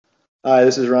Hi,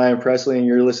 this is Ryan Presley, and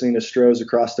you're listening to Stros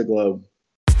Across the Globe.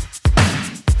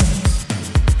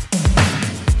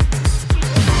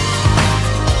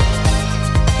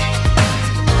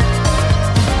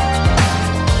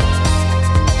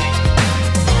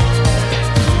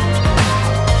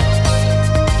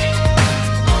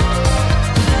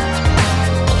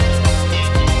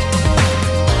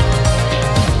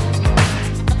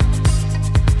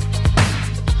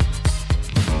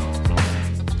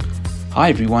 Hi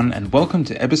everyone, and welcome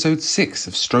to episode 6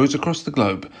 of Stros Across the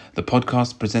Globe, the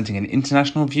podcast presenting an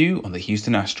international view on the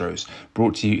Houston Astros,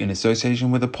 brought to you in association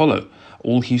with Apollo,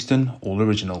 all Houston, all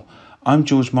original. I'm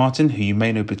George Martin, who you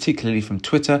may know particularly from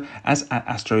Twitter as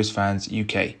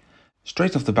 @AstrosFansUK.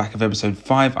 Straight off the back of episode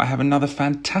 5, I have another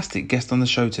fantastic guest on the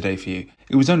show today for you.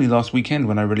 It was only last weekend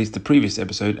when I released the previous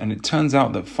episode, and it turns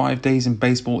out that 5 days in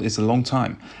baseball is a long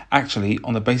time. Actually,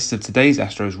 on the basis of today's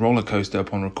Astros roller coaster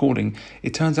upon recording,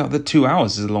 it turns out that 2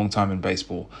 hours is a long time in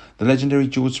baseball. The legendary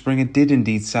George Springer did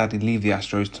indeed sadly leave the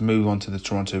Astros to move on to the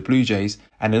Toronto Blue Jays,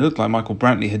 and it looked like Michael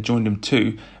Brantley had joined him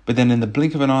too, but then in the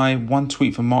blink of an eye, one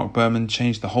tweet from Mark Berman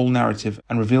changed the whole narrative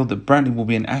and revealed that Brantley will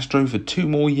be an Astro for 2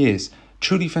 more years.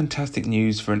 Truly fantastic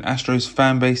news for an Astros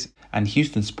fan base and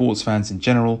Houston sports fans in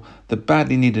general that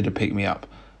badly needed a pick-me-up.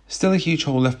 Still a huge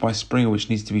hole left by Springer which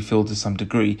needs to be filled to some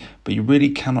degree, but you really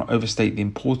cannot overstate the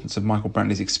importance of Michael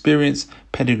Brantley's experience,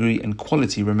 pedigree and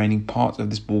quality remaining part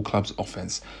of this ball club's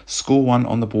offense. Score 1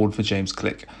 on the board for James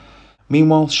Click.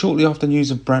 Meanwhile, shortly after news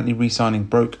of Brantley re-signing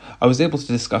broke, I was able to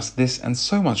discuss this and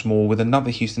so much more with another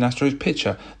Houston Astros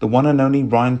pitcher, the one and only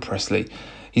Ryan Presley.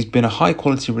 He's been a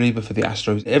high-quality reliever for the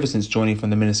Astros ever since joining from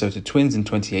the Minnesota Twins in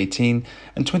 2018,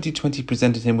 and 2020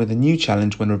 presented him with a new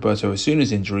challenge when Roberto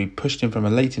Osuna's injury pushed him from a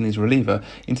late-innings reliever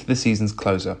into the season's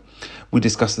closer. We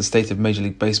discussed the state of Major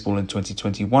League Baseball in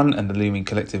 2021 and the looming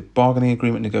collective bargaining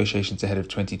agreement negotiations ahead of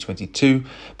 2022,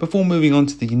 before moving on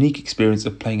to the unique experience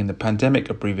of playing in the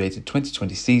pandemic-abbreviated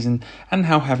 2020 season and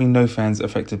how having no fans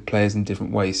affected players in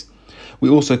different ways. We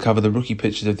also cover the rookie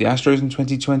pitchers of the Astros in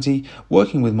 2020,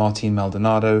 working with Martin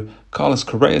Maldonado, Carlos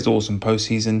Correa's awesome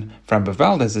postseason, Framber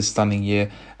Valdez's stunning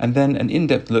year, and then an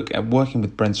in-depth look at working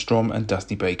with Brent Strom and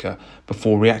Dusty Baker,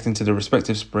 before reacting to the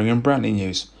respective Springer and Brantley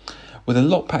news. With a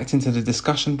lot packed into the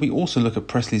discussion, we also look at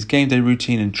Presley's game day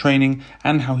routine and training,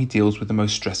 and how he deals with the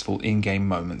most stressful in-game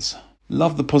moments.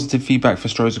 Love the positive feedback for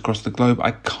Stros Across the Globe.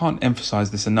 I can't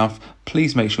emphasize this enough.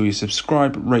 Please make sure you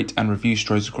subscribe, rate and review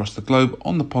Stros Across the Globe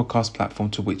on the podcast platform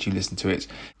to which you listen to it.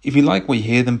 If you like what you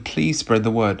hear, then please spread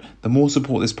the word. The more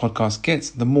support this podcast gets,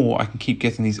 the more I can keep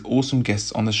getting these awesome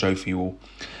guests on the show for you all.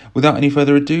 Without any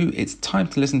further ado, it's time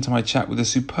to listen to my chat with the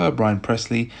superb Ryan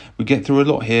Presley. We get through a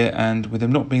lot here, and with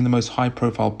him not being the most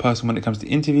high-profile person when it comes to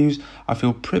interviews, I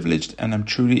feel privileged and I'm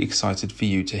truly excited for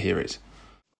you to hear it.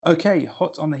 Okay,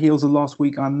 hot on the heels of last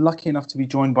week, I'm lucky enough to be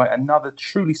joined by another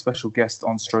truly special guest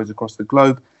on Stros Across the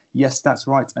Globe. Yes, that's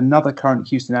right, another current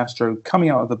Houston Astro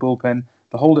coming out of the bullpen,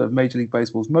 the holder of Major League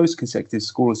Baseball's most consecutive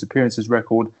scoreless appearances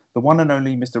record, the one and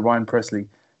only Mr. Ryan Presley.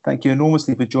 Thank you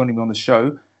enormously for joining me on the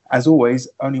show. As always,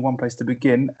 only one place to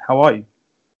begin. How are you?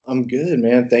 I'm good,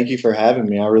 man. Thank you for having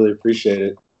me. I really appreciate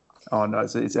it. Oh, no,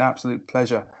 it's an absolute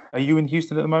pleasure. Are you in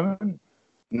Houston at the moment?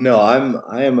 No,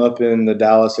 I am up in the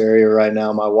Dallas area right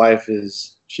now. My wife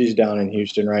she's down in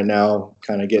Houston right now,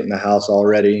 kind of getting the house all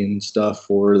ready and stuff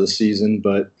for the season,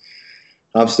 but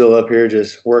I'm still up here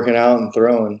just working out and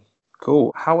throwing.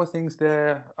 Cool. How are things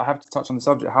there? I have to touch on the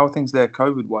subject. How are things there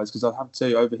COVID-wise? Because I have to tell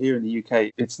you, over here in the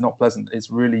UK, it's not pleasant.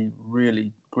 It's really,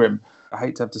 really grim. I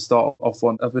hate to have to start off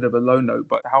on a bit of a low note,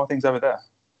 but how are things over there?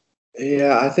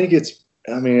 Yeah, I think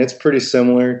it's pretty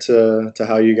similar to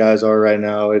how you guys are right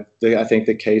now. I think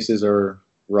the cases are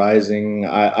rising.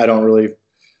 I don't really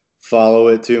follow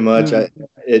it too much.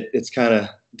 It's kind of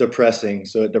depressing.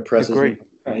 So it depresses me.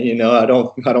 You know, I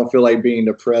don't feel like being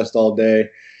depressed all day.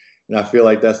 And I feel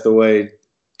like that's the way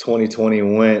 2020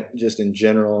 went just in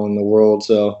general in the world.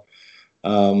 So,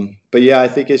 but yeah, I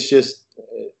think it's just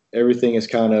everything is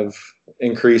kind of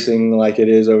increasing like it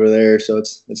is over there. So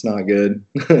it's not good.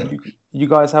 You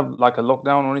guys have like a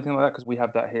lockdown or anything like that? Because we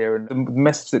have that here. And the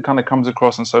message that kind of comes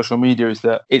across on social media is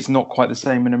that it's not quite the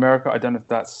same in America. I don't know if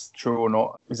that's true or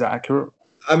not. Is that accurate?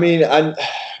 I mean,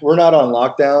 we're not on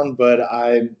lockdown, but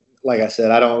like I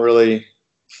said, I don't really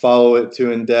follow it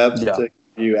too in depth to give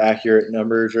you accurate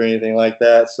numbers or anything like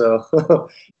that. So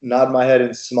nod my head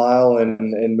and smile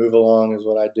and move along is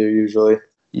what I do usually.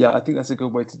 Yeah, I think that's a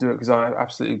good way to do it because I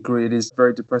absolutely agree. It is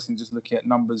very depressing just looking at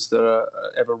numbers that are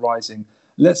ever rising.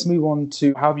 Let's move on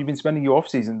to how have you been spending your off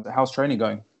season? How's training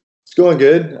going? It's going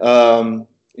good.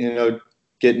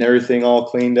 Getting everything all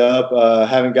cleaned up.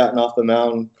 Haven't gotten off the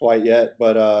mound quite yet,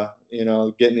 but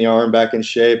getting the arm back in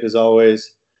shape is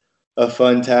always a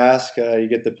fun task. You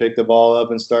get to pick the ball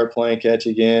up and start playing catch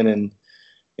again, and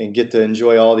get to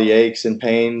enjoy all the aches and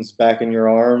pains back in your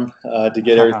arm to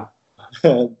get everything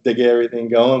to get everything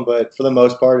going. But for the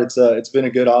most part, it's been a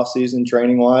good off season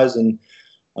training wise, and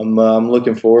I'm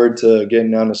looking forward to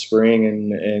getting down to spring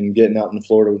and getting out in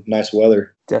Florida with nice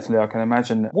weather. Definitely, I can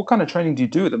imagine. What kind of training do you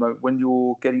do at the moment when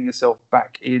you're getting yourself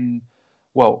back in,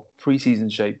 preseason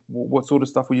shape? What sort of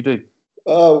stuff will you do?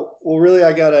 Well, really,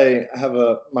 I have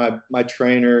my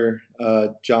trainer,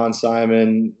 John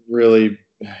Simon. Really,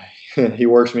 he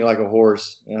works me like a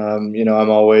horse. I'm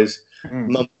always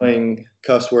mumbling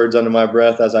cuss words under my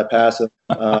breath as I pass him.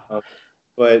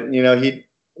 But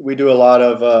we do a lot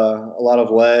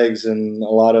of legs and a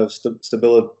lot of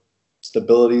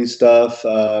stability stuff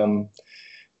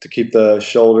to keep the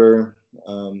shoulder,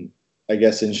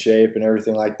 in shape and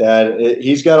everything like that.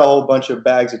 He's got a whole bunch of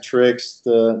bags of tricks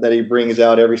that he brings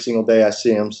out every single day I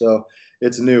see him. So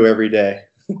it's new every day.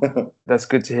 That's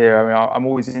good to hear. I mean, I'm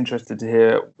always interested to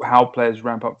hear how players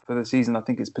ramp up for the season. I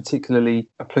think it's particularly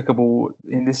applicable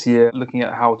in this year, looking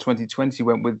at how 2020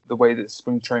 went with the way that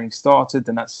spring training started,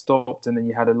 then that stopped, and then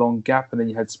you had a long gap, and then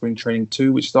you had spring training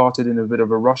 2, which started in a bit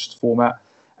of a rushed format.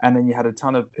 And then you had a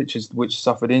ton of pitchers which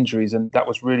suffered injuries. And that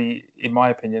was really, in my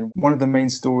opinion, one of the main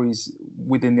stories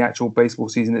within the actual baseball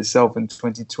season itself in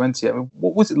 2020. I mean,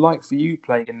 what was it like for you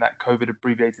playing in that COVID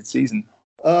abbreviated season?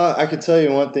 I can tell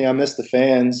you one thing. I miss the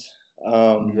fans.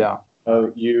 Yeah.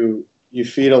 You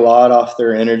feed a lot off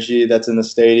their energy that's in the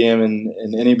stadium,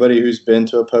 and anybody who's been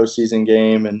to a postseason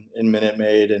game and Minute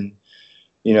Maid and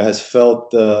has felt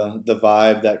the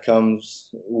vibe that comes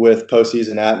with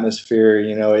postseason atmosphere.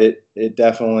 It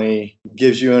definitely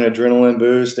gives you an adrenaline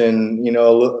boost, and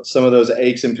some of those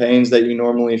aches and pains that you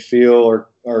normally feel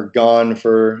are gone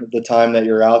for the time that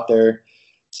you're out there.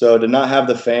 So to not have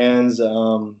the fans,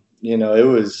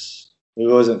 it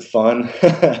wasn't fun,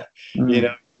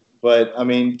 But I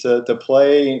mean, to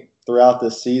play throughout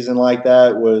the season like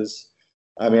that was.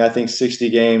 I think 60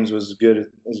 games was as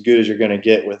good as you're going to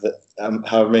get with it.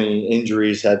 How many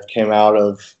injuries have came out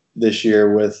of this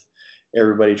year with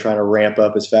everybody trying to ramp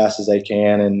up as fast as they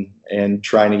can and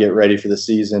trying to get ready for the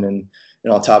season. And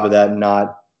on top of that,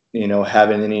 not,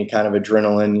 having any kind of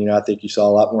adrenaline. I think you saw a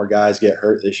lot more guys get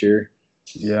hurt this year.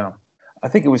 Yeah. I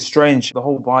think it was strange. The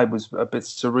whole vibe was a bit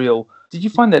surreal. Did you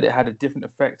find that it had a different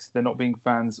effect than not being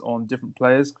fans on different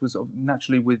players? Because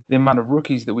naturally, with the amount of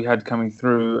rookies that we had coming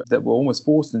through that were almost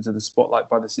forced into the spotlight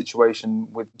by the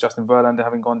situation, with Justin Verlander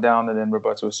having gone down and then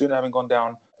Roberto Osuna having gone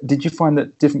down, did you find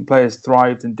that different players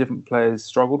thrived and different players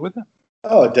struggled with it?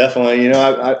 Oh, definitely.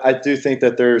 I do think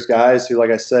that there's guys who, like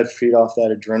I said, feed off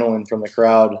that adrenaline from the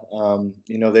crowd.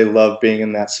 They love being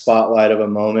in that spotlight of a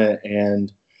moment,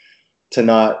 and to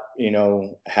not,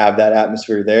 have that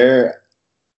atmosphere there.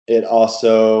 It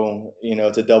also,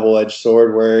 it's a double-edged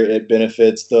sword where it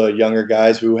benefits the younger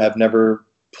guys who have never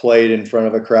played in front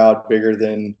of a crowd bigger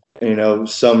than,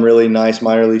 some really nice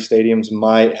minor league stadiums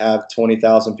might have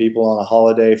 20,000 people on a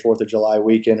holiday, 4th of July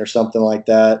weekend or something like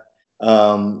that.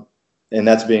 And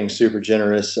that's being super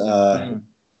generous, So,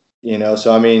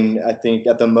 I think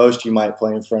at the most you might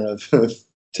play in front of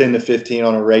 10 to 15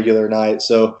 on a regular night.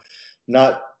 So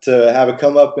not to have it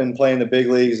come up and play in the big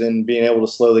leagues and being able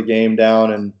to slow the game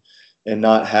down and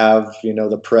not have,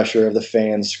 the pressure of the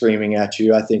fans screaming at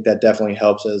you. I think that definitely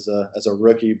helps as a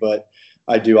rookie, but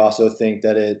I do also think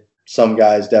that some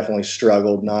guys definitely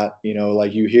struggled, not,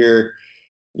 like you hear,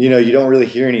 you don't really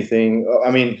hear anything. I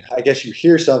mean, I guess you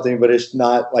hear something, but it's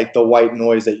not like the white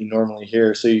noise that you normally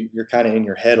hear. So you're kind of in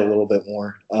your head a little bit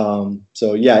more.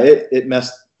 So yeah, it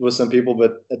messed with some people,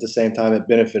 but at the same time, it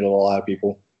benefited a lot of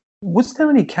people. Was there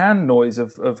any can noise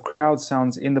of crowd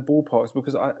sounds in the ballparks?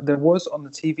 Because there was on the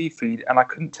TV feed, and I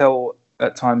couldn't tell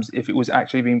at times if it was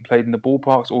actually being played in the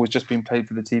ballparks or was just being played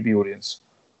for the TV audience.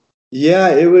 Yeah,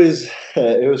 it was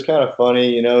kind of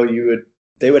funny.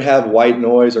 They would have white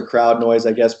noise or crowd noise,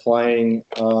 I guess, playing.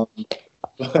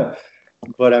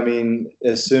 But I mean,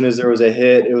 as soon as there was a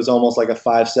hit, it was almost like a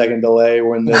 5-second delay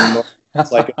when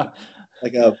it's like an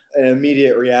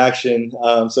immediate reaction.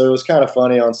 So it was kind of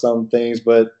funny on some things,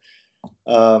 but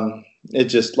it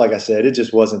just, like I said, it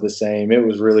just wasn't the same. It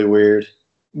was really weird.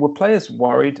 Were players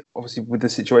worried, obviously, with the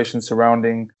situation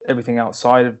surrounding everything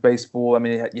outside of baseball? I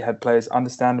mean, you had players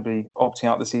understandably opting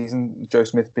out the season, Joe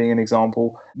Smith being an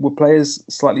example. Were players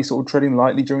slightly sort of treading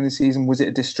lightly during the season? Was it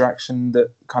a distraction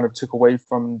that kind of took away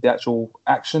from the actual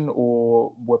action,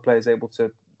 or were players able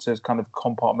to kind of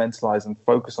compartmentalize and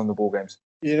focus on the ball games?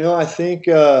 I think,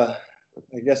 I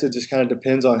guess it just kind of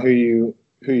depends on who you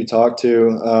talk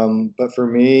to. But for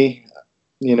me,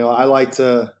 I like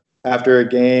to after a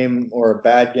game or a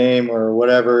bad game or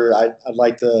whatever, I'd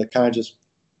like to kind of just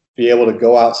be able to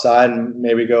go outside and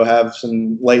maybe go have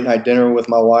some late night dinner with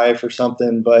my wife or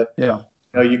something. But Yeah.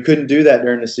 you couldn't do that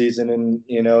during the season, and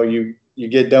you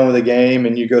get done with the game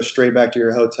and you go straight back to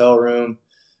your hotel room.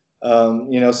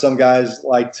 Some guys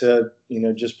like to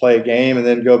just play a game and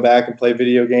then go back and play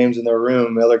video games in their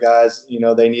room. Other guys,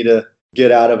 they need to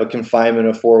get out of a confinement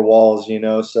of four walls.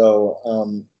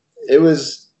 So it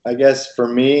was, I guess, for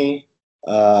me.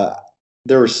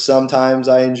 There were sometimes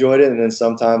I enjoyed it, and then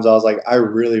sometimes I was like, I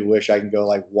really wish I could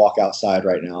go walk outside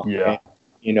right now. Yeah.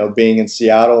 And, being in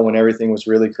Seattle when everything was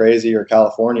really crazy, or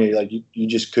California, you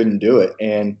just couldn't do it.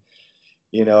 And,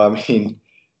 you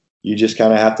just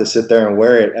kind of have to sit there and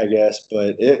wear it, I guess.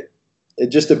 But it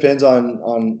just depends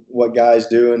on what guys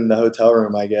do in the hotel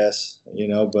room, I guess.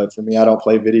 But for me, I don't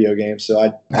play video games, so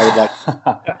I would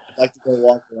like to go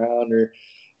walk around or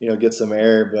get some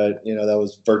air, but that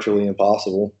was virtually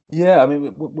impossible. Yeah, I mean,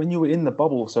 when you were in the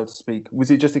bubble, so to speak, was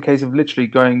it just a case of literally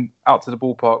going out to the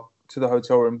ballpark, to the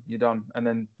hotel room, you're done, and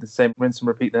then the same rinse and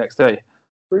repeat the next day?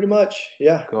 Pretty much,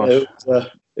 yeah. Gosh.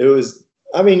 It was.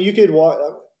 I mean, you could walk.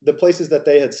 The places that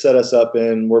they had set us up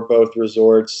in were both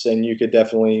resorts, and you could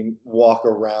definitely walk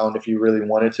around if you really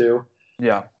wanted to.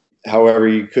 Yeah. However,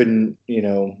 you couldn't,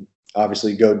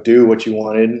 obviously go do what you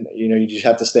wanted. You just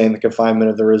have to stay in the confinement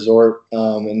of the resort,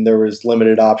 and there was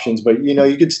limited options. But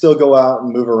you could still go out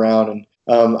and move around, and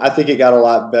I think it got a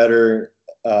lot better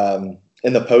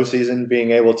in the postseason,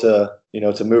 being able to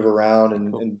to move around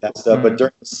and that stuff. Mm.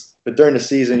 But during the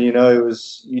season, it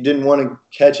was, you didn't want to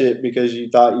catch it because you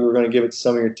thought you were going to give it to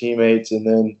some of your teammates, and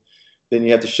then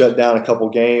you have to shut down a couple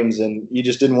games, and you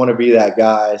just didn't want to be that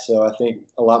guy. So I think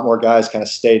a lot more guys kind of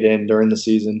stayed in during the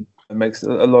season. It makes a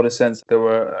lot of sense. There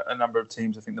were a number of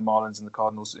teams, I think the Marlins and the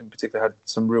Cardinals in particular, had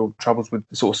some real troubles with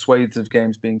sort of swathes of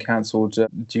games being cancelled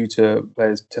due to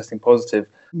players testing positive.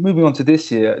 Moving on to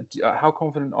this year, how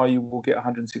confident are you we'll get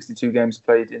 162 games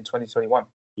played in 2021?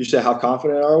 You said, how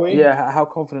confident are we? Yeah, how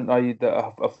confident are you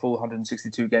that a full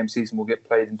 162 game season will get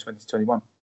played in 2021?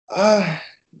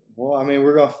 Well, I mean,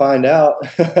 we're going to find out.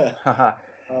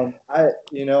 I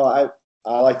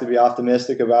like to be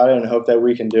optimistic about it and hope that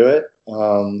we can do it.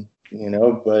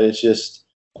 But it's just,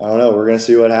 I don't know. We're going to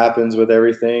see what happens with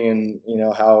everything, and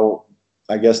how,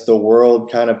 I guess, the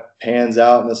world kind of pans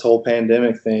out in this whole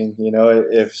pandemic thing.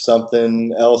 If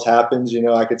something else happens,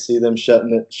 I could see them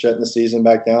shutting the season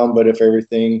back down. But if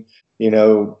everything,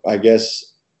 I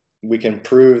guess we can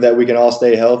prove that we can all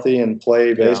stay healthy and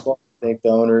play baseball, I think the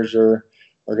owners are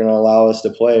going to allow us to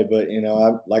play. But,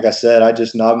 like I said, I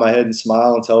just nod my head and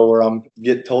smile until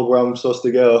get told where I'm supposed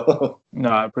to go. No,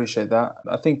 I appreciate that.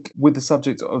 I think with the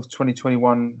subject of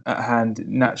 2021 at hand,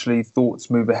 naturally thoughts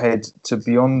move ahead to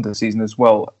beyond the season as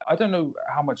well. I don't know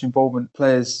how much involvement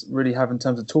players really have in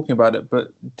terms of talking about it,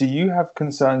 but do you have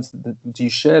concerns? Do you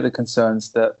share the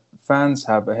concerns that fans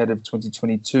have ahead of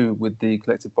 2022 with the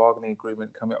collective bargaining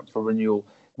agreement coming up for renewal?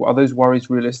 Are those worries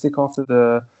realistic after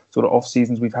the sort of off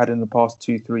seasons we've had in the past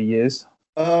 2-3 years?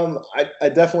 I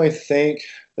definitely think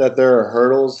that there are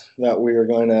hurdles that we are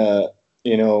going to,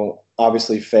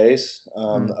 obviously face,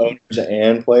 owners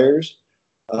and players.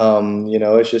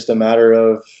 It's just a matter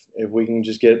of if we can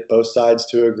just get both sides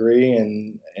to agree.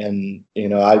 And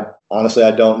I honestly,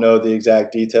 I don't know the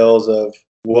exact details of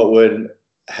what would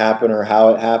happen or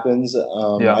how it happens.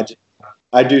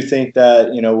 I do think that,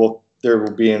 there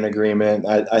will be an agreement.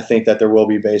 I think that there will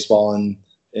be baseball in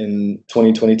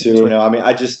 2022.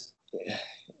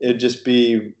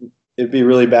 It'd be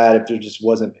really bad if there just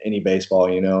wasn't any baseball,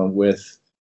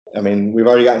 we've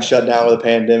already gotten shut down with a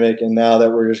pandemic, and now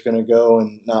that we're just going to go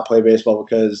and not play baseball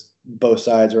because both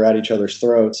sides are at each other's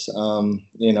throats,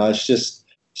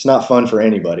 it's not fun for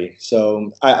anybody.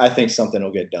 So I think something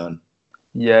will get done.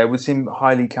 Yeah, it would seem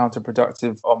highly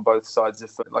counterproductive on both sides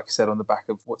if, like I said, on the back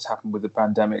of what's happened with the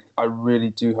pandemic. I really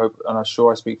do hope, and I'm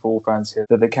sure I speak for all fans here,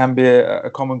 that there can be a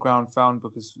common ground found,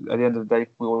 because at the end of the day,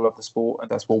 we all love the sport,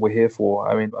 and that's what we're here for.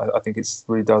 I think it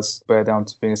really does bear down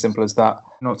to being as simple as that.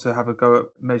 Not to have a go at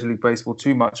Major League Baseball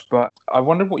too much, but I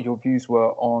wondered what your views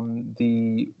were on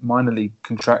the minor league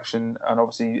contraction. And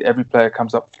obviously, every player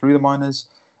comes up through the minors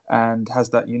and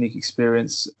has that unique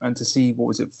experience. And to see,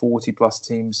 40 plus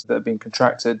teams that have been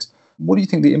contracted, what do you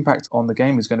think the impact on the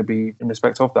game is going to be in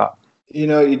respect of that?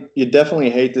 You definitely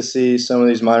hate to see some of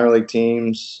these minor league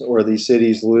teams or these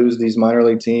cities lose these minor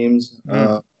league teams.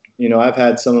 I've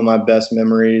had some of my best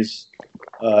memories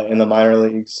in the minor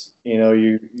leagues.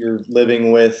 You're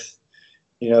living with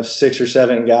 6 or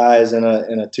 7 guys in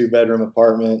a 2-bedroom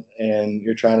apartment, and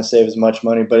you're trying to save as much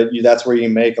money, but that's where you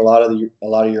make a lot of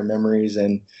your memories.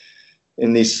 And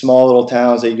in these small little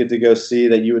towns that you get to go see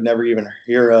that you would never even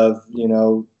hear of,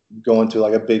 going to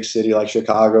like a big city like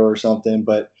Chicago or something.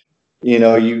 But,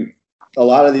 a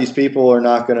lot of these people are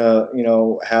not going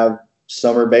to, have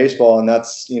summer baseball, and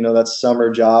that's summer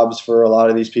jobs for a lot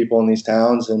of these people in these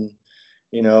towns. And,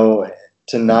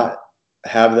 to not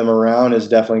have them around is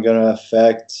definitely going to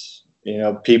affect,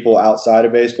 people outside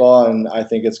of baseball. And I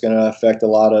think it's going to affect a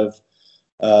lot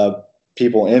of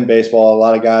people in baseball. A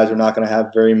lot of guys are not going to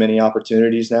have very many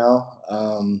opportunities now.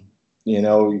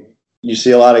 You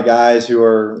see a lot of guys who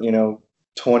are,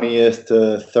 20th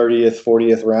to 30th,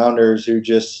 40th rounders who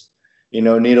just,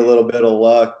 need a little bit of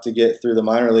luck to get through the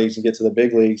minor leagues and get to the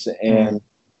big leagues. And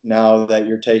now that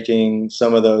you're taking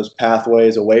some of those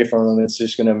pathways away from them, it's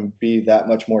just going to be that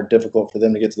much more difficult for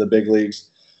them to get to the big leagues.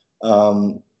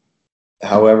 However,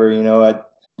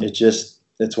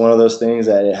 it's one of those things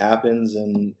that it happens.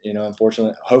 And,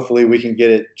 unfortunately, hopefully we can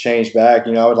get it changed back.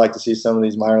 I would like to see some of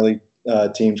these minor league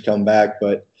teams come back,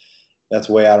 but that's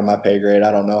way out of my pay grade.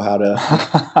 I don't know how to,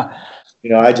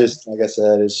 I just, like I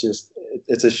said,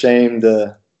 it's a shame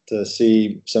to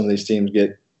see some of these teams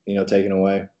get, taken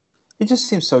away. It just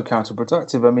seems so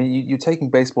counterproductive. I mean, you're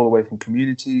taking baseball away from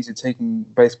communities. You're taking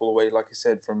baseball away, like I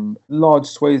said, from large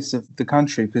swathes of the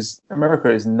country, because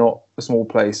America is not a small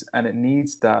place, and it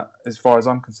needs that, as far as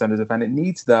I'm concerned as a fan, it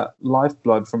needs that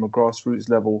lifeblood from a grassroots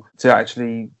level to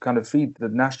actually kind of feed the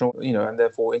national, and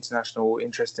therefore international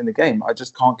interest in the game. I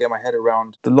just can't get my head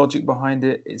around the logic behind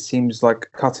it. It seems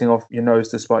like cutting off your nose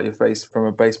to spite your face from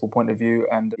a baseball point of view,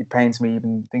 and it pains me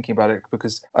even thinking about it,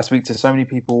 because I speak to so many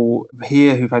people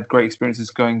here who've had great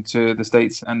experiences going to the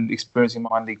States and experiencing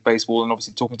minor league baseball, and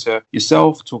obviously talking to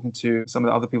yourself, talking to some of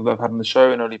the other people that I've had on the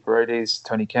show, Enoli Paredes,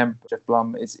 Tony Kemp, Jeff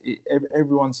Blum.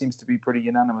 Everyone seems to be pretty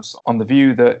unanimous on the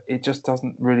view that it just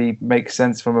doesn't really make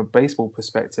sense from a baseball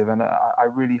perspective. And I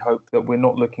really hope that we're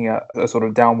not looking at a sort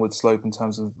of downward slope in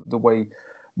terms of the way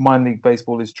minor league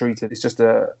baseball is treated. It's just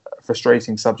a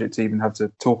frustrating subject to even have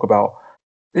to talk about.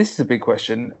 This is a big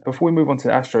question. Before we move on to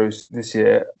the Astros this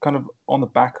year, kind of on the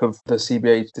back of the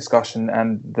CBA discussion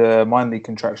and the minor league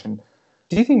contraction,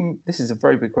 do you think, this is a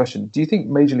very big question, do you think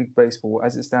Major League Baseball,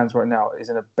 as it stands right now, is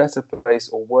in a better place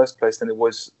or worse place than it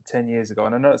was 10 years ago?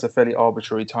 And I know it's a fairly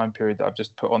arbitrary time period that I've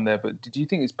just put on there, but do you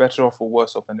think it's better off or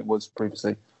worse off than it was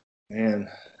previously? Man,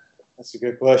 that's a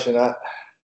good question. Are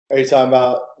you talking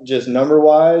about just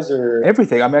number-wise or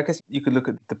everything? I mean, I guess you could look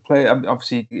at the play.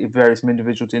 Obviously, it varies from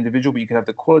individual to individual, but you can have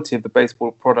the quality of the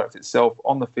baseball product itself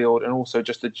on the field, and also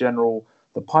just the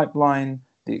pipeline,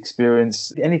 the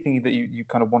experience, anything that you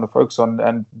kind of want to focus on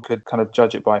and could kind of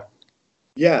judge it by.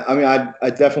 Yeah, I mean, I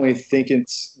definitely think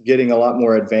it's getting a lot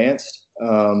more advanced.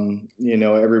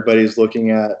 Everybody's looking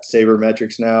at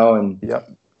sabermetrics now, and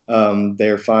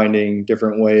they're finding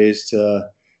different ways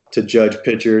to judge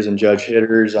pitchers and judge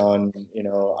hitters on,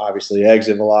 obviously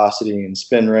exit velocity and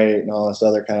spin rate and all this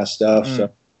other kind of stuff. So,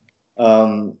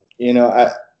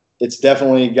 it's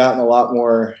definitely gotten a lot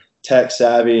more tech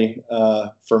savvy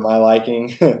for my liking.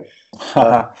 The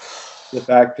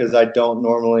fact, because I don't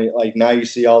normally, like, now you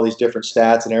see all these different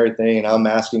stats and everything, and I'm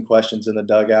asking questions in the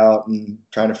dugout and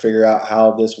trying to figure out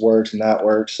how this works and that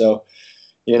works. So,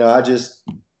 it's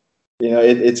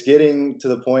getting to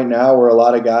the point now where a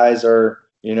lot of guys are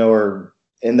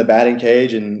in the batting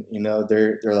cage, and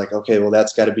they're like, okay, well,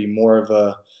 that's got to be more of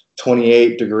a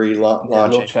 28-degree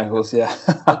launch angles. Yeah.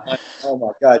 Like, oh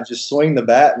my God, just swing the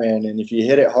bat, man, and if you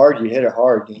hit it hard, you hit it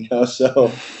hard.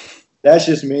 So that's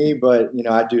just me, but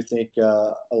I do think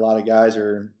a lot of guys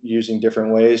are using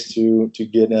different ways to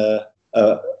get a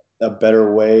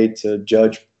better way to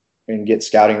judge and get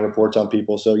scouting reports on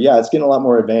people. So yeah, it's getting a lot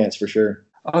more advanced for sure.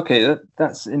 Okay,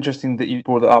 that's interesting that you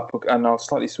brought it up, and I'll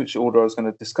slightly switch the order I was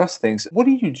going to discuss things. What are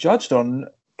you judged on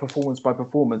performance by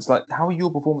performance? Like, how are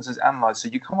your performances analysed? So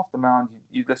you come off the mound,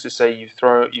 let's just say you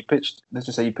pitched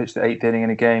the eighth inning in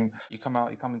a game, you come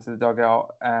into the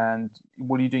dugout, and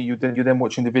what do you do? You're then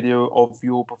watching the video of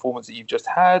your performance that you've just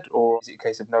had, or is it a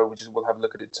case of no, we'll have a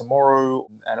look at it tomorrow?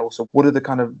 And also, what are the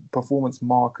kind of performance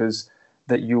markers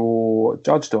that you're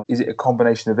judged on? Is it a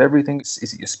combination of everything?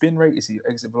 Is it your spin rate? Is it your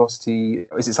exit velocity?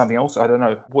 Is it something else? I don't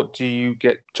know. What do you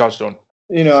get judged on?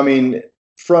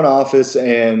 Front office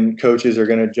and coaches are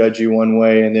going to judge you one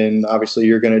way, and then obviously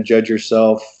you're going to judge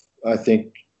yourself. I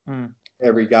think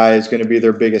every guy is going to be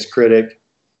their biggest critic.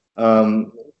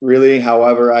 Really,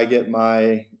 however I get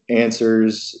my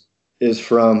answers is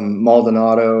from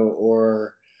Maldonado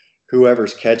or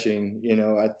whoever's catching.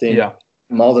 I think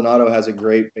Maldonado has a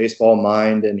great baseball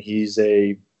mind, and he's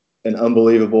an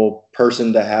unbelievable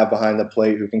person to have behind the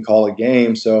plate who can call a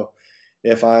game. So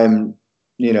if I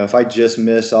just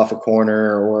miss off a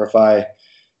corner, or if I,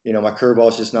 my curveball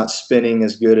is just not spinning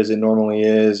as good as it normally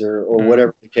is, or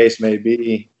whatever the case may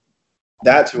be.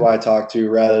 That's who I talk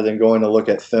to rather than going to look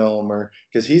at film, or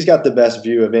because he's got the best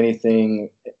view of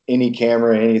anything, any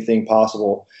camera, anything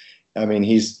possible. I mean,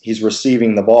 he's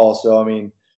receiving the ball. So, I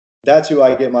mean, that's who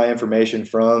I get my information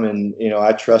from. And,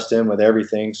 I trust him with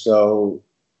everything. So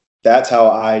that's how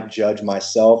I judge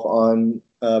myself on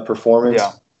performance.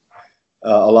 Yeah.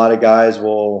 A lot of guys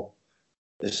will,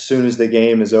 as soon as the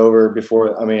game is over, I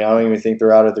don't even think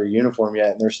they're out of their uniform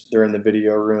yet, and they're in the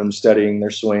video room studying their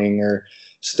swing or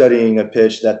studying a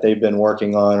pitch that they've been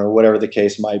working on, or whatever the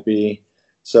case might be.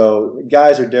 So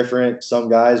guys are different. Some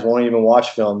guys won't even watch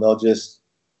film. They'll just,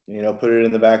 put it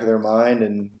in the back of their mind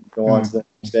and go on to the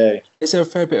next day. Is there a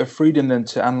fair bit of freedom then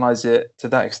to analyze it to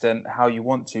that extent, how you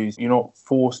want to? You're not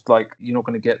forced, like you're not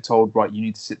going to get told, right, you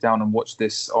need to sit down and watch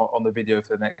this on the video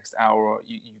for the next hour.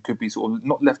 You could be sort of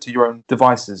not left to your own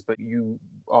devices, but you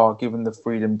are given the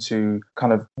freedom to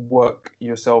kind of work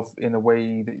yourself in a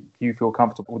way that you feel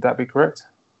comfortable. Would that be correct?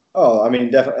 Oh, I mean,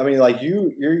 definitely. I mean, like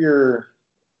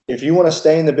if you want to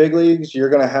stay in the big leagues, you're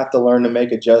going to have to learn to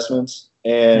make adjustments.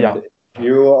 And if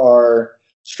you are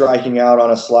striking out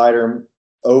on a slider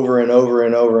over and over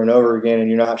and over and over again, and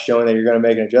you're not showing that you're going to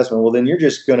make an adjustment, well, then you're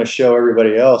just going to show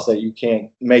everybody else that you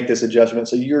can't make this adjustment.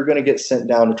 So you're going to get sent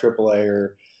down to AAA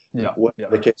or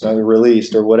the case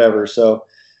released or whatever. So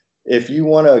if you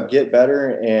want to get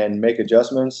better and make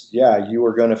adjustments, you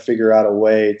are going to figure out a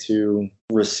way to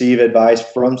receive advice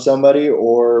from somebody,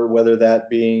 or whether that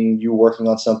being you working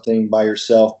on something by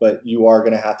yourself, but you are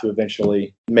going to have to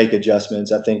eventually make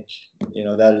adjustments. I think,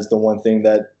 that is the one thing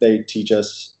that they teach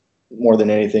us more than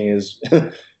anything is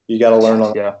you got to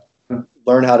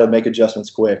learn how to make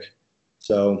adjustments quick.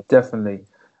 So definitely.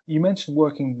 You mentioned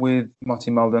working with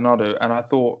Martin Maldonado, and I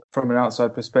thought from an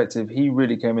outside perspective, he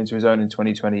really came into his own in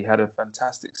 2020. He had a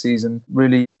fantastic season,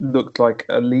 really looked like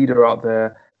a leader out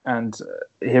there. And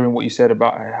hearing what you said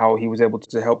about how he was able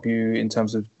to help you in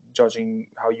terms of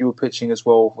judging how you were pitching as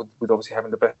well, with obviously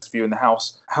having the best view in the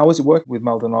house. How is it working with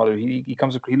Maldonado? He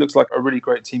looks like a really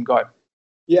great team guy.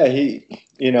 Yeah,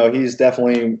 he's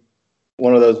definitely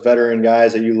one of those veteran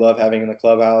guys that you love having in the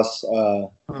clubhouse.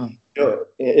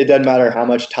 It doesn't matter how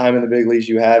much time in the big leagues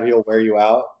you have, he'll wear you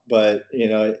out. But,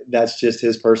 that's just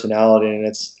his personality, and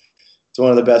it's one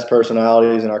of the best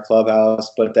personalities in our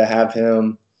clubhouse. But to have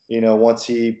him, once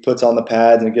he puts on the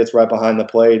pads and gets right behind the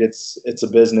plate, it's a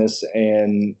business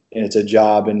and it's a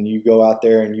job, and you go out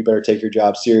there and you better take your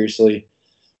job seriously.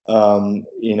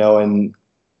 And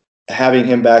having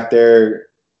him back there,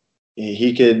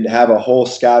 he could have a whole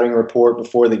scouting report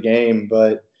before the game,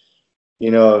 but,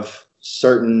 if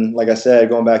certain, like I said,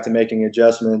 going back to making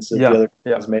adjustments, if the other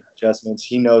guys make adjustments,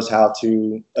 he knows how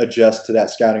to adjust to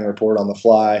that scouting report on the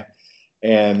fly.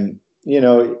 And,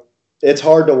 it's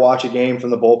hard to watch a game from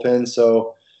the bullpen.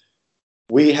 So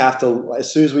we have to,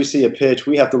 as soon as we see a pitch,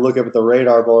 we have to look up at the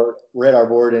radar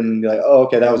board and be like, oh,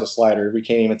 okay, that was a slider. We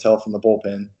can't even tell from the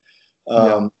bullpen.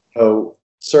 So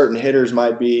certain hitters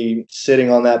might be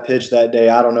sitting on that pitch that day.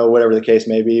 I don't know, whatever the case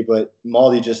may be, but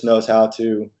Maldi just knows how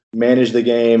to manage the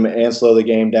game and slow the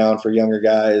game down for younger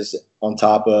guys, on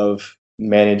top of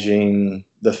managing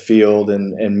the field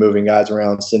and moving guys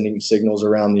around, sending signals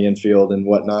around the infield and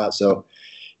whatnot. So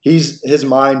his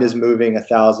mind is moving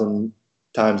 1,000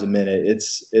 times a minute.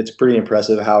 It's pretty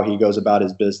impressive how he goes about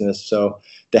his business. So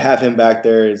to have him back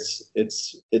there,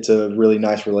 it's a really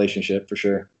nice relationship for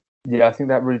sure. Yeah, I think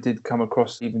that really did come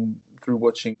across even through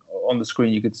watching on the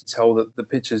screen. You could tell that the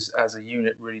pitchers as a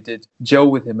unit really did gel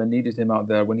with him and needed him out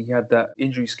there. When he had that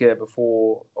injury scare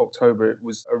before October, it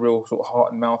was a real sort of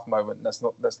heart and mouth moment. That's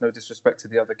no disrespect to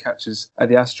the other catchers at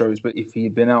the Astros, but if he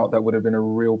had been out, that would have been a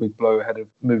real big blow ahead of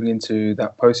moving into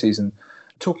that postseason.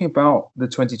 Talking about the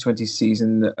 2020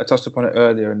 season, I touched upon it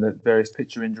earlier, and the various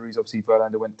pitcher injuries. Obviously,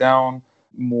 Verlander went down.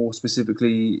 More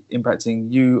specifically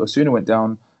impacting you, Osuna went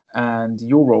down. And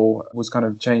your role was kind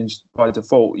of changed by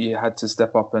default. You had to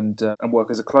step up and work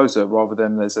as a closer rather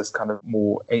than as this kind of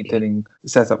more eighth inning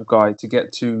setup guy to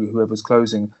get to whoever's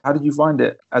closing. How did you find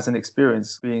it as an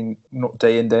experience being not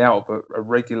day in, day out, but a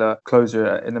regular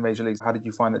closer in the major leagues? How did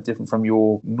you find it different from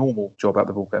your normal job at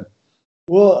the bullpen?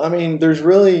 Well, I mean, there's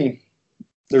really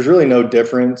no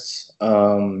difference.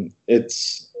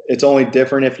 It's only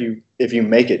different if you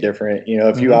make it different.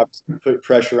 If you obviously put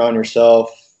pressure on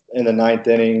yourself in the ninth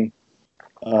inning,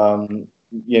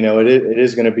 it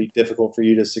is going to be difficult for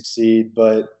you to succeed.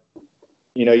 But,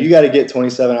 you got to get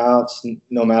 27 outs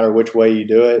no matter which way you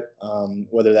do it,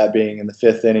 whether that being in the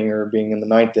fifth inning or being in the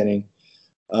ninth inning.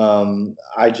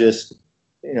 I just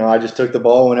took the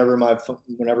ball whenever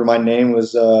my name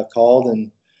was called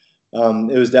and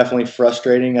it was definitely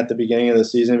frustrating at the beginning of the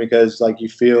season because like you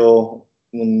feel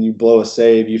when you blow a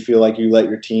save, you feel like you let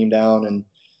your team down,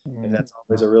 and that's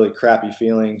always a really crappy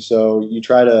feeling. So you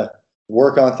try to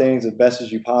work on things as best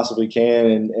as you possibly can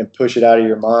and push it out of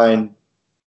your mind.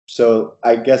 So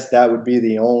I guess that would be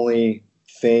the only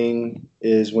thing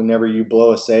is whenever you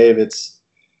blow a save, it's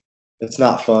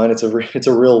not fun. It's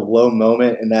a real low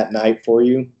moment in that night for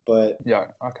you. But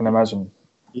Yeah, I can imagine.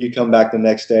 you come back the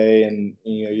next day and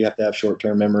you have to have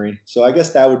short-term memory. So I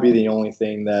guess that would be the only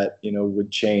thing that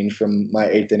would change from my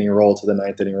 8th inning role to the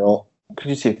 9th inning role. Could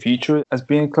you see a future as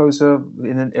being closer?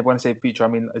 When I say future, I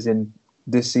mean as in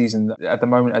this season. At the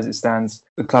moment, as it stands,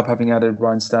 the club having added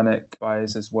Ryan Stanek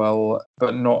buys as well,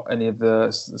 but not any of the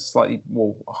slightly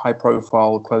more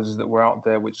high-profile closers that were out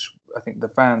there, which I think the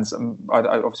fans.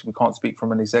 Obviously, we can't speak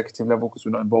from an executive level because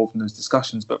we're not involved in those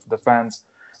discussions. But for the fans,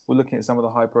 we're looking at some of the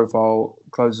high-profile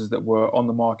closers that were on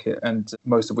the market, and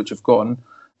most of which have gone.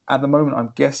 At the moment,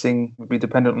 I'm guessing would be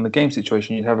dependent on the game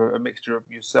situation. You'd have a mixture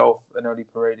of yourself, an Early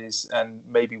Paredes, and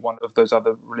maybe one of those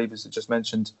other relievers that just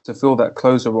mentioned to fill that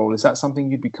closer role. Is that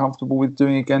something you'd be comfortable with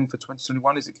doing again for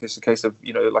 2021? Is it just a case of,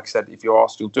 like I said, if you're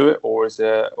asked, you'll do it, or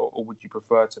or would you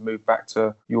prefer to move back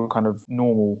to your kind of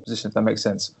normal position, if that makes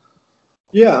sense?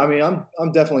 Yeah, I mean,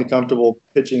 I'm definitely comfortable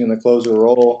pitching in the closer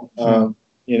role.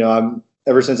 I'm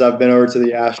ever since I've been over to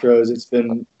the Astros, it's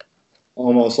been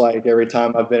almost like every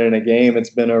time I've been in a game, it's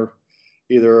been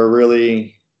either a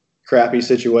really crappy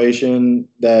situation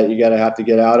that you got to have to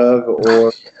get out of,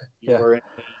 or you're in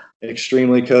an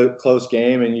extremely close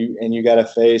game and you got to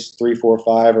face 3, 4,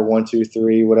 5, or 1, 2,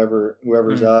 3,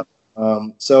 whoever's up.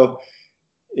 So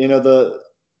the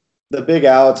big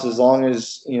outs, as long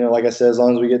as like I said, as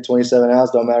long as we get 27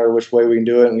 outs, don't matter which way we can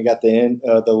do it, and we got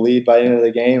the lead by the end of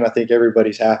the game, I think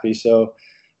everybody's happy. So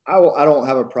I don't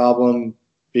have a problem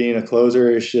being a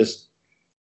closer. It's just,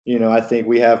 I think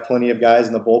we have plenty of guys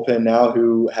in the bullpen now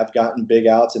who have gotten big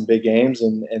outs in big games,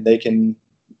 and they can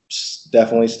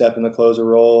definitely step in the closer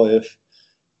role if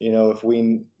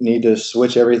we need to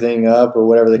switch everything up or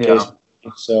whatever the case.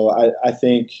 So I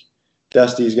think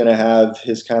Dusty's going to have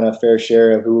his kind of fair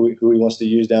share of who he wants to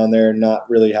use down there and not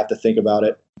really have to think about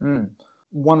it.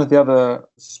 One of the other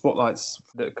spotlights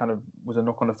that kind of was a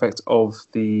knock-on effect of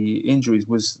the injuries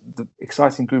was the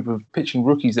exciting group of pitching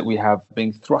rookies that we have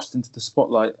being thrust into the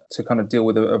spotlight to kind of deal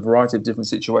with a variety of different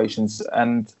situations.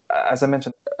 And as I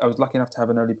mentioned, I was lucky enough to have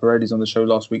an Early Paredes on the show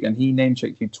last week, and he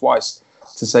name-checked you twice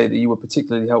to say that you were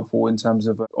particularly helpful in terms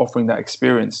of offering that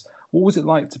experience. What was it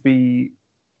like to be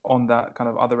on that kind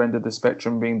of other end of the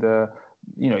spectrum, being the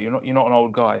you're not an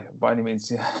old guy by any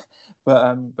means,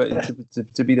 but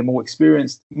to be the more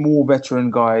experienced, more veteran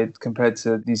guy compared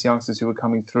to these youngsters who were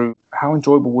coming through? How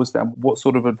enjoyable was that? What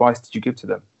sort of advice did you give to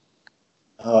them?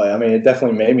 I mean, it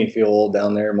definitely made me feel old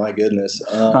down there. My goodness.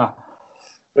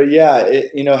 But yeah,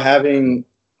 having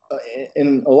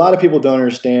and a lot of people don't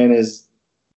understand is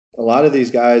a lot of these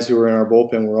guys who were in our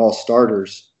bullpen were all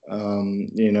starters.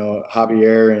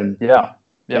 Javier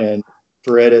and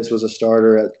Paredes was a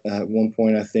starter at one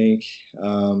point, I think.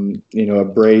 Brady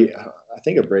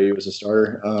was a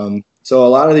starter. So a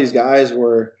lot of these guys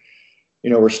were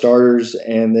starters,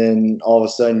 and then all of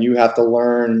a sudden you have to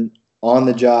learn on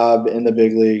the job in the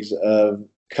big leagues of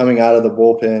coming out of the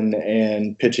bullpen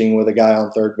and pitching with a guy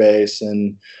on third base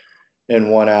and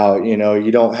 1 out.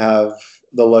 You don't have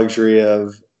the luxury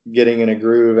of getting in a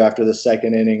groove after the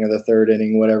second inning or the third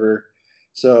inning, whatever.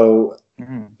 So,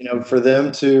 for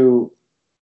them to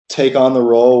take on the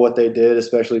role, what they did,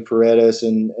 especially Paredes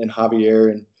and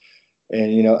Javier and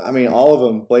all of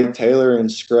them, Blake Taylor and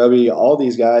Scrubby, all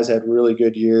these guys had really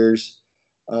good years.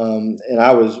 And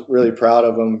I was really proud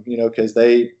of them, because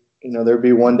they, there'd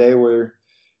be one day where,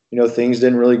 things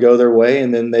didn't really go their way,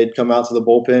 and then they'd come out to the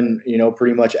bullpen,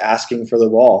 pretty much asking for the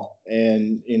ball.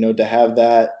 And, to have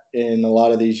that in a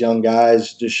lot of these young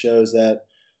guys just shows that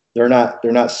they're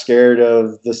not scared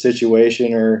of the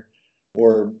situation or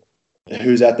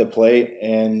who's at the plate.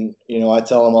 And, I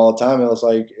tell them all the time, it was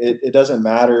like, it doesn't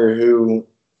matter who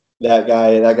that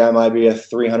guy might be a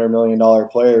 $300 million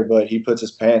player, but he puts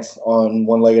his pants on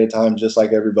one leg at a time, just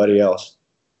like everybody else.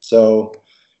 So,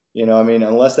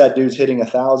 unless that dude's hitting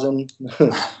 1,000,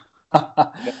 you're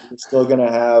still going to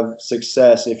have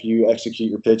success if you execute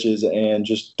your pitches and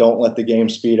just don't let the game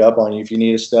speed up on you. If you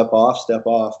need to step off.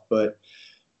 But,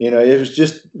 it was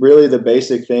just really the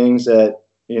basic things that,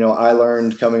 I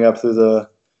learned coming up through the,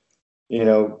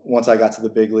 once I got to the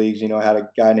big leagues. I had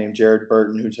a guy named Jared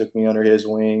Burton who took me under his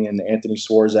wing, and Anthony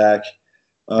Swarzak.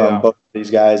 Both of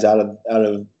these guys out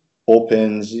of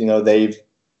bullpens, they've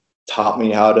taught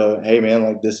me how to, hey man,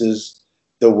 like this is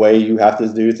the way you have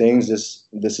to do things.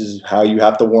 This is how you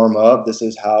have to warm up. This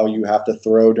is how you have to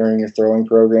throw during your throwing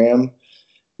program.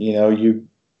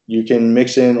 You can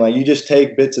mix in, like, you just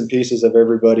take bits and pieces of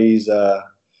everybody's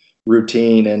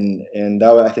routine, and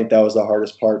I think that was the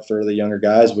hardest part for the younger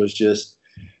guys, was just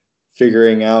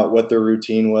figuring out what their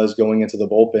routine was going into the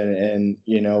bullpen. And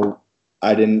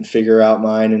I didn't figure out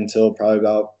mine until probably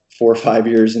about 4 or 5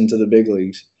 years into the big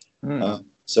leagues.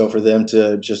 So for them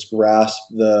to just grasp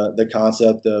the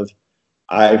concept of,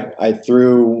 I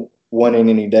threw one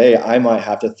inning a day, I might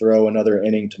have to throw another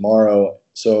inning tomorrow.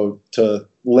 So to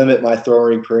limit my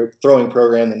throwing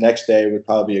program the next day would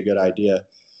probably be a good idea.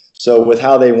 So with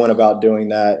how they went about doing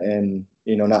that, and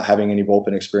not having any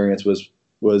bullpen experience,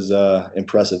 was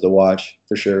impressive to watch,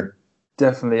 for sure.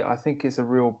 Definitely. I think it's a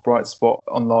real bright spot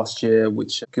on last year,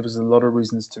 which gives us a lot of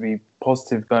reasons to be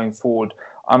positive going forward.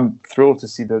 I'm thrilled to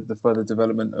see the further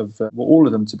development of all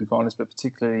of them, to be quite honest, but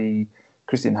particularly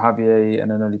Christian Javier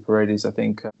and Enoli Paredes, I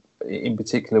think, in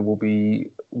particular, will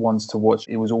be ones to watch.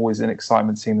 It was always an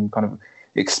excitement seeing them kind of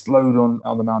explode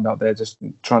on the mound out there, just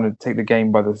trying to take the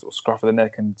game by the sort of scruff of the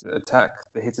neck and attack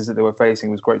the hitters that they were facing.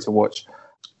 It was great to watch.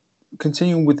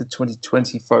 Continuing with the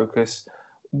 2020 focus,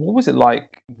 what was it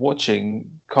like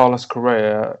watching Carlos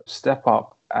Correa step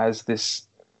up as this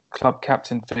club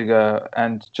captain figure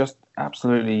and just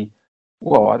absolutely,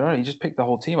 well, I don't know, he just picked the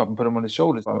whole team up and put them on his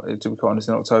shoulders, to be quite honest,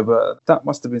 in October. That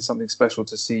must have been something special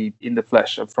to see in the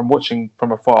flesh. From watching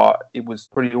from afar, it was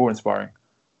pretty awe-inspiring.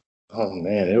 Oh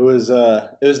man, it was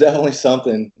definitely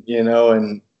something,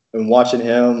 and watching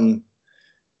him,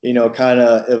 kind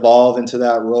of evolve into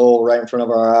that role right in front of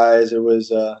our eyes. It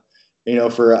was,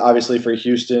 for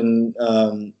Houston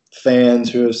fans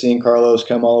who have seen Carlos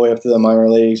come all the way up to the minor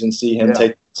leagues and see him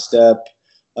take a step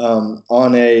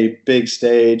on a big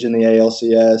stage in the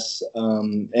ALCS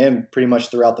and pretty much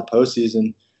throughout the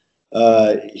postseason.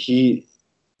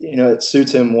 It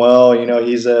suits him well.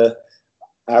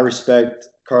 I respect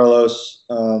Carlos,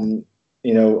 on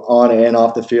and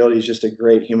off the field. He's just a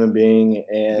great human being,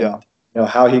 and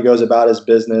how he goes about his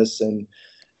business and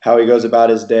how he goes about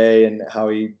his day and how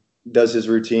he does his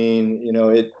routine.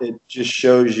 It just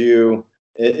shows you.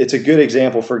 It's a good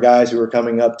example for guys who are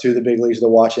coming up to the big leagues to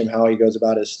watch him, how he goes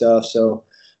about his stuff. So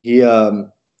he,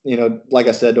 like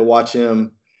I said, to watch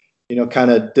him,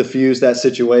 kind of diffuse that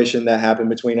situation that happened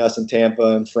between us and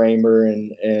Tampa and Framer,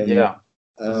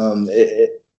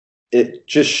 it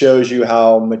just shows you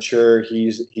how mature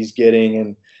he's getting,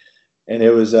 and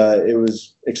it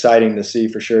was exciting to see,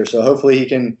 for sure. So hopefully he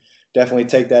can definitely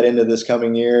take that into this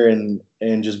coming year and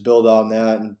just build on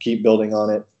that and keep building on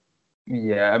it.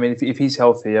 Yeah, I mean, if he's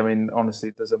healthy, I mean,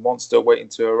 honestly, there's a monster waiting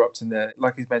to erupt in there.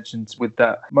 Like he's mentioned, with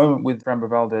that moment with Framber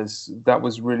Valdez, that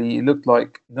was really, it looked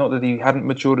like, not that he hadn't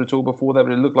matured at all before that,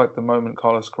 but it looked like the moment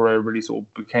Carlos Correa really sort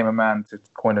of became a man, to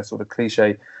coin a sort of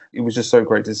cliche. It was just so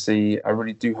great to see. I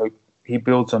really do hope he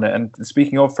builds on it. And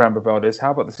speaking of Framber Valdez,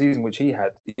 how about the season which he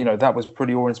had? That was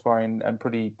pretty awe-inspiring and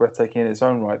pretty breathtaking in its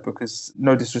own right, because,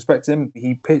 no disrespect to him,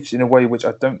 he pitched in a way which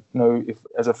I don't know if,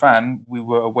 as a fan, we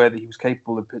were aware that he was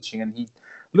capable of pitching, and he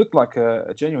looked like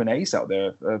a genuine ace out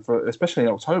there, especially in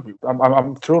October.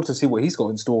 I'm thrilled to see what he's got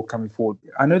in store coming forward.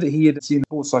 I know that he had seen a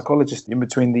sports psychologist in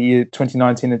between the year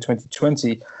 2019 and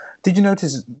 2020. Did you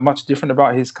notice much different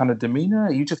about his kind of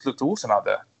demeanor? He just looked awesome out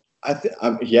there.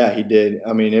 Yeah, he did.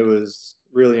 I mean, it was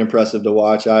really impressive to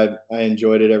watch. I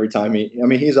enjoyed it every time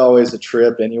he's always a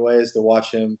trip anyways, to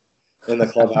watch him in the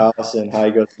clubhouse and how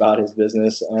he goes about his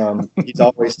business. He's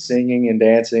always singing and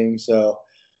dancing. So,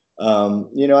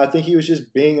 I think he was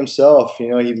just being himself.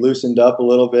 He loosened up a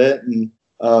little bit, and,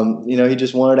 he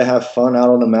just wanted to have fun out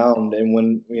on the mound. And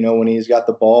when he's got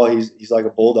the ball, he's like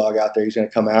a bulldog out there. He's going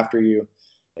to come after you.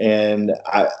 And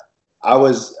I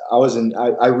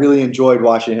really enjoyed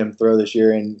watching him throw this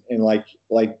year, and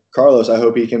like Carlos, I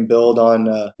hope he can build on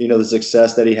the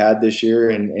success that he had this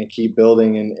year and keep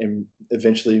building and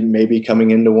eventually maybe coming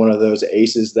into one of those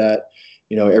aces that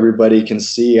everybody can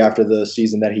see after the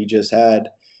season that he just had.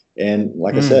 And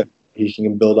like I said, he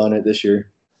can build on it this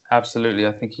year. Absolutely,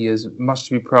 I think he has much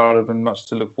to be proud of and much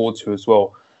to look forward to as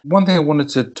well. One thing I wanted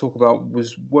to talk about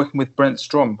was working with Brent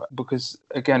Strom, because,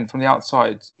 again, from the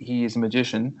outside, he is a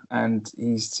magician and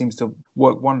he seems to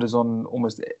work wonders on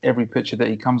almost every pitcher that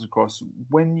he comes across.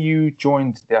 When you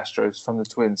joined the Astros from the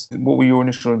Twins, what were your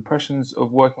initial impressions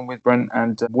of working with Brent,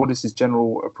 and what is his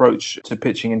general approach to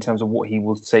pitching in terms of what he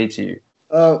will say to you?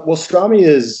 Well, Stromy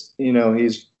is,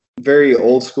 he's very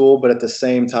old school, but at the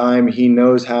same time, he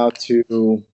knows how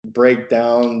to break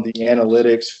down the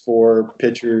analytics for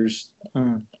pitchers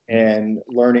and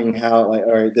learning how,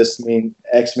 all right,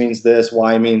 X means this,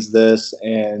 Y means this.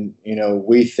 And,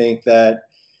 we think that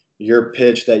your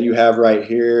pitch that you have right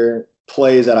here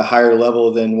plays at a higher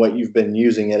level than what you've been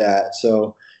using it at.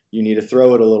 So you need to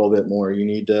throw it a little bit more. You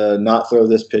need to not throw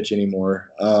this pitch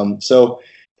anymore. So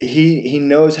he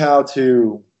knows how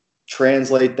to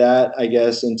translate that, I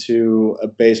guess, into a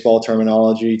baseball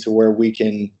terminology to where we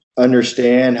can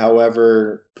understand,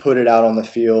 however, put it out on the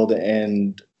field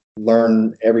and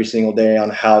learn every single day on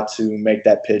how to make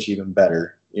that pitch even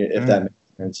better, if that makes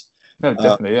sense. No,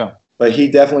 definitely, yeah. But he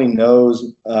definitely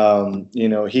knows,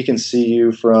 he can see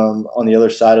you from on the other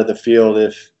side of the field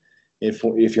if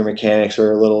your mechanics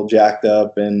are a little jacked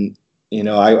up. And,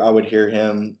 I would hear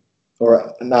him,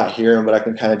 or not hear him, but I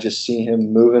can kind of just see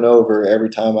him moving over every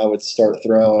time I would start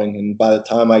throwing. And by the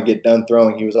time I get done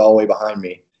throwing, he was all the way behind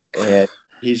me. And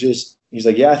he's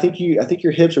like, yeah, I think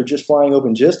your hips are just flying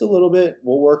open just a little bit.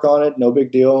 We'll work on it. No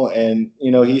big deal. And,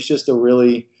 he's just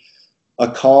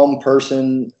a calm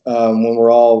person when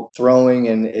we're all throwing.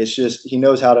 And it's just, he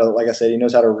knows how to, like I said, he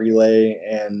knows how to relay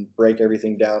and break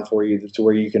everything down for you to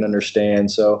where you can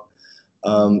understand. So,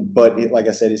 but like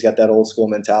I said, he's got that old school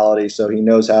mentality. So he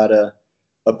knows how to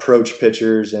approach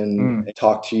pitchers and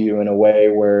talk to you in a way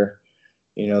where,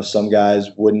 some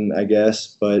guys wouldn't, I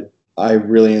guess. But I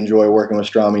really enjoy working with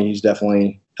Strami. He's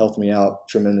definitely helped me out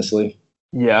tremendously.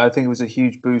 Yeah, I think it was a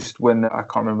huge boost when, I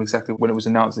can't remember exactly when it was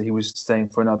announced that he was staying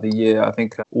for another year. I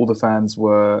think all the fans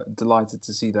were delighted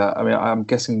to see that. I mean, I'm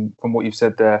guessing from what you've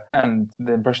said there, and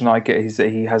the impression I get is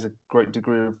that he has a great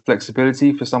degree of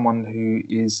flexibility for someone who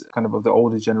is kind of the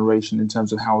older generation in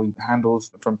terms of how he handles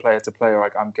from player to player.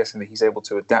 Like, I'm guessing that he's able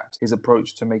to adapt his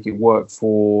approach to make it work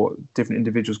for different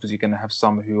individuals, because you're going to have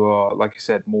some who are, like you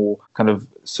said, more kind of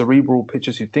cerebral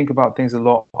pitchers who think about things a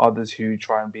lot, others who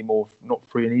try and be more, not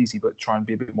free and easy, but try and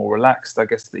be a bit more relaxed. I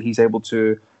guess that he's able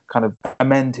to kind of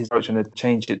amend his approach and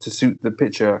change it to suit the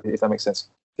pitcher, if that makes sense.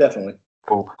 Definitely.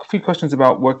 Cool. A few questions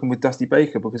about working with Dusty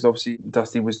Baker, because obviously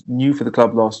Dusty was new for the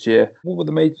club last year. What were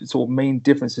the main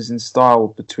differences in style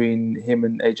between him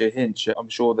and AJ Hinch? I'm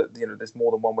sure that there's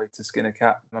more than one way to skin a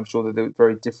cat, and I'm sure that they're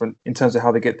very different in terms of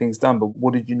how they get things done. But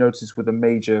what did you notice were the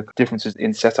major differences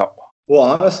in setup? Well,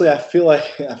 honestly, I feel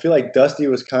like Dusty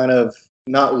was kind of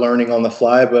not learning on the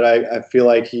fly, but I feel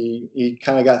like he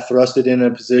kind of got thrusted in a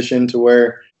position to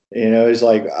where, he's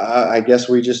like, I guess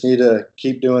we just need to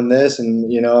keep doing this. And,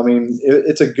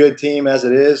 it's a good team as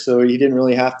it is, so he didn't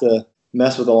really have to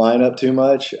mess with the lineup too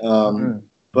much.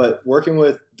 But working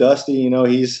with Dusty,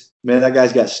 that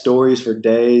guy's got stories for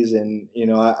days. And,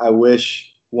 I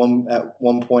wish at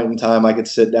one point in time I could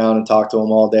sit down and talk to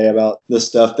him all day about the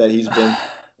stuff that he's been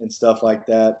and stuff like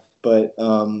that. But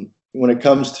when it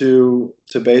comes to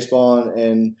baseball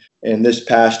and this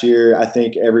past year, I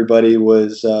think everybody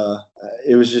was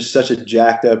it was just such a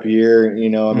jacked up year.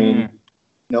 I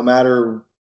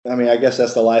guess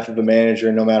that's the life of a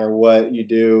manager. No matter what you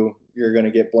do, you're going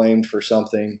to get blamed for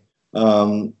something.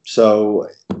 So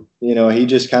he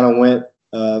just kind of went.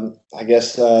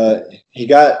 He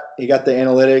got the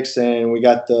analytics, and we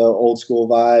got the old school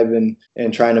vibe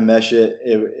and trying to mesh it.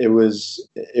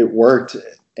 It worked.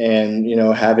 And,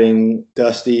 having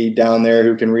Dusty down there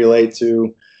who can relate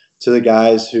to the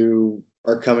guys who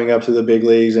are coming up to the big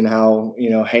leagues, and how,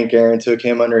 Hank Aaron took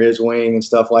him under his wing and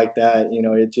stuff like that.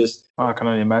 It just, I can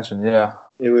only imagine. Yeah.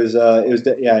 It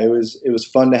was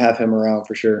fun to have him around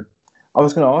for sure. I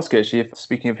was going to ask you, actually, if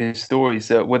speaking of his stories,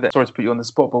 sorry to put you on the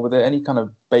spot, but were there any kind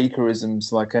of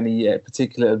Bakerisms, like any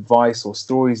particular advice or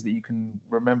stories that you can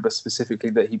remember specifically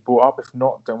that he brought up? If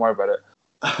not, don't worry about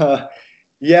it.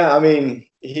 Yeah, I mean,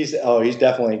 he's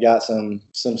definitely got some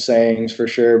sayings for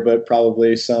sure, but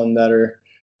probably some that are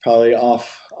probably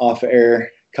off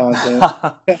air content.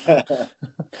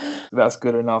 That's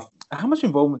good enough. How much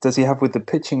involvement does he have with the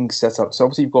pitching setup? So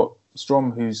obviously you've got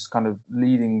Strom, who's kind of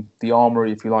leading the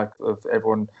armory, if you like, of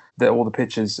everyone, all the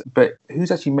pitchers. But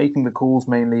who's actually making the calls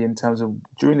mainly in terms of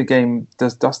during the game?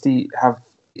 Does Dusty have?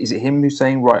 Is it him who's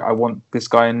saying, right, I want this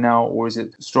guy in now, or is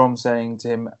it Strom saying to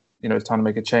him, it's time to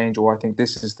make a change, or I think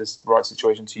this is the right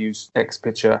situation to use X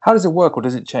pitcher? How does it work, or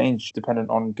does it change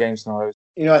dependent on game scenarios?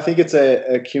 I think it's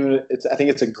I think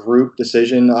it's a group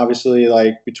decision. Obviously,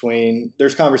 like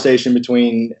there's conversation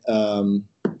between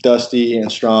Dusty and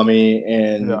Strami,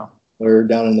 and we're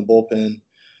down in the bullpen.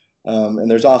 And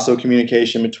there's also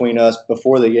communication between us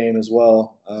before the game as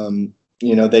well.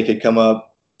 They could come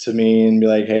up to me and be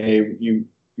like, "Hey,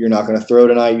 you're not going to throw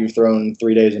tonight. You've thrown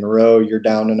 3 days in a row. You're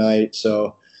down tonight."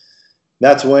 So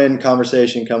that's when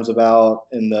conversation comes about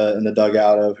in the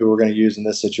dugout of who we're going to use in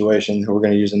this situation, who we're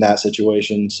going to use in that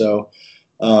situation. So,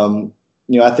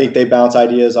 I think they bounce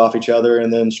ideas off each other,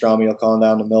 and then Strami will call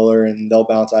down to Miller, and they'll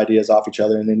bounce ideas off each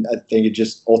other. And then I think it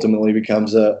just ultimately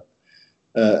becomes a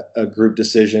a group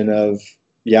decision of,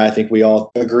 yeah, I think we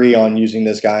all agree on using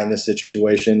this guy in this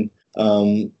situation.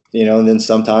 And then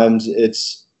sometimes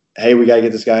it's, hey, we got to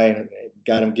get this guy and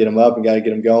got to get him up and got to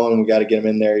get him going. We got to get him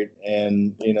in there.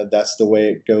 And, that's the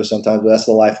way it goes sometimes, but that's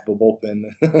the life of a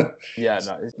bullpen. Yeah,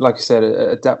 no, like you said,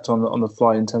 adapt on the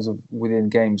fly in terms of within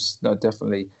games. No,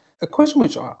 definitely. A question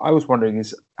which I was wondering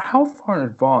is, how far in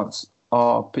advance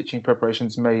are pitching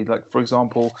preparations made? Like, for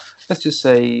example, let's just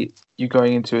say you're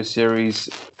going into a series,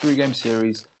 3-game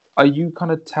series. Are you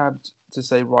kind of tabbed to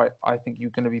say, right, I think you're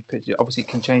going to be pitching? Obviously, it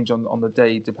can change on the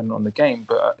day depending on the game,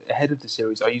 but ahead of the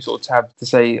series, are you sort of tabbed to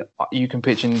say you can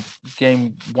pitch in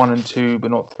game 1 and 2, but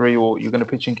not 3, or you're going to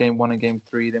pitch in game 1 and game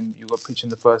 3, then you've got to pitch in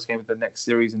the first game of the next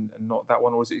series and not that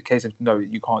one? Or is it a case of, no,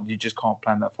 you can't, you just can't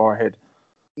plan that far ahead?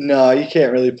 No, you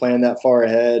can't really plan that far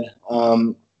ahead.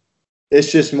 It's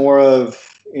just more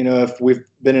of, if we've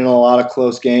been in a lot of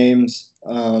close games,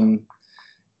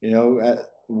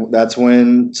 that's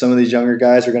when some of these younger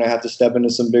guys are going to have to step into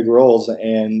some big roles.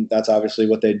 And that's obviously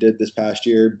what they did this past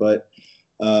year. But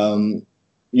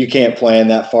you can't plan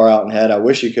that far out ahead. I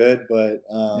wish you could, but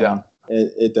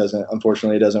it doesn't.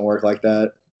 Unfortunately, it doesn't work like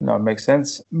that. No, it makes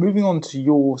sense. Moving on to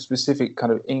your specific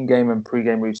kind of in-game and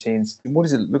pre-game routines, what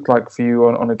does it look like for you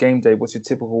on a game day? What's your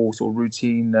typical sort of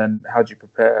routine, and how do you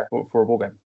prepare for a ball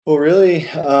game? Well, really,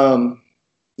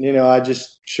 I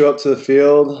just show up to the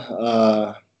field.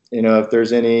 If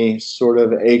there's any sort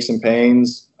of aches and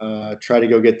pains, try to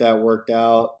go get that worked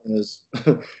out as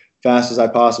fast as I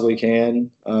possibly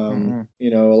can. A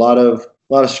lot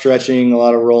of stretching, a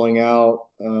lot of rolling out.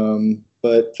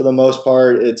 But for the most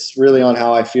part, it's really on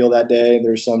how I feel that day.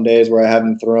 There's some days where I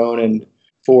haven't thrown in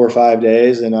 4 or 5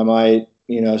 days, and I might,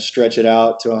 stretch it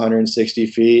out to 160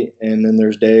 feet. And then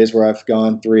there's days where I've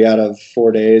gone 3 out of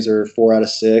 4 days or 4 out of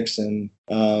 6. And,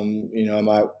 I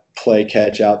might play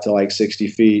catch out to like 60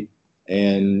 feet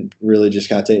and really just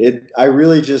kind of take it. I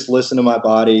really just listen to my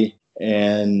body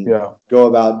and go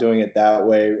about doing it that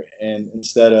way. And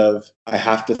instead of, I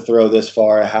have to throw this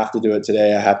far, I have to do it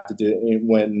today, I have to do it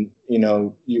when,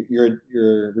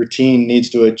 your routine needs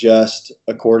to adjust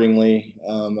accordingly.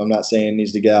 I'm not saying it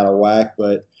needs to get out of whack,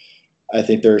 but I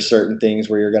think there are certain things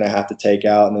where you're going to have to take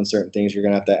out, and then certain things you're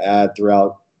going to have to add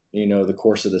throughout, the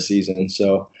course of the season.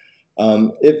 So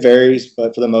it varies,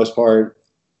 but for the most part,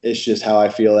 it's just how I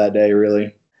feel that day,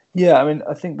 really. Yeah, I mean,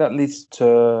 I think that leads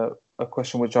to a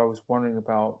question which I was wondering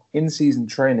about. In-season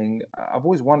training, I've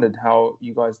always wondered how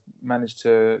you guys manage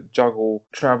to juggle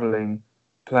traveling,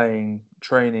 playing,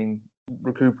 training,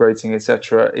 recuperating,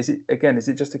 etc. Is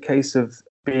it just a case of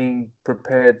being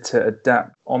prepared to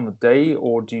adapt on the day,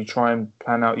 or do you try and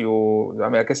plan out your? I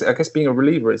mean, I guess being a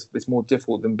reliever it's more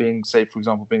difficult than being, say, for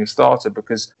example, being a starter,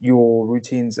 because your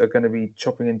routines are going to be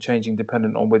chopping and changing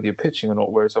dependent on whether you're pitching or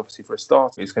not. Whereas obviously for a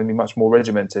starter, it's going to be much more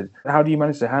regimented. How do you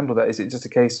manage to handle that? Is it just a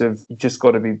case of you just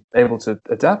got to be able to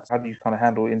adapt? How do you kind of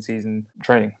handle in-season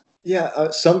training?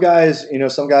 Yeah, some guys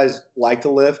like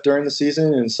to lift during the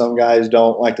season, and some guys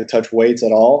don't like to touch weights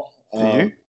at all.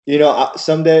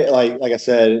 Someday, like I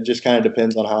said, it just kind of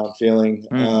depends on how I'm feeling.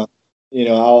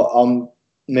 I'll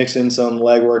mix in some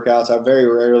leg workouts. I very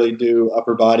rarely do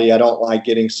upper body. I don't like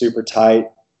getting super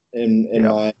tight in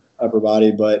my upper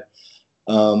body, but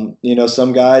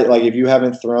some guys, like if you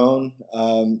haven't thrown,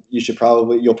 you'll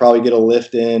probably get a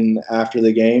lift in after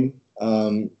the game.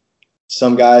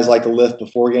 Some guys like to lift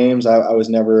before games. I was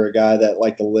never a guy that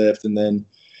liked to lift and then,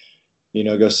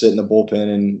 go sit in the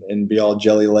bullpen and be all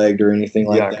jelly-legged or anything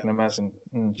like that. Yeah, I can imagine.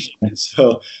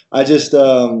 So I just,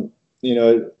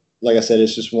 like I said,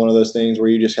 it's just one of those things where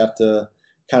you just have to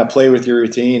kind of play with your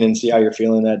routine and see how you're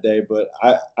feeling that day. But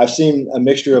I've seen a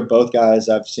mixture of both guys.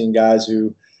 I've seen guys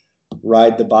who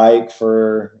ride the bike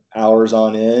for hours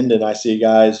on end, and I see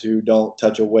guys who don't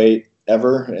touch a weight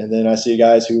ever, and then I see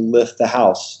guys who lift the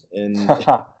house. And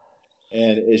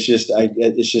and it's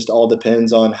just all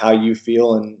depends on how you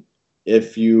feel and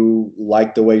if you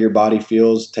like the way your body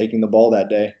feels taking the ball that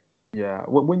day. Yeah.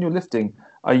 When you're lifting,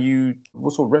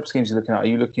 what sort of rep schemes are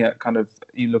you looking at? Are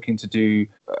you looking to do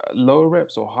lower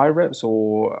reps or high reps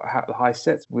or high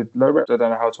sets with low reps? I don't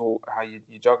know how you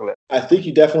juggle it. I think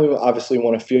you definitely obviously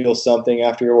want to feel something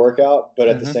after your workout, but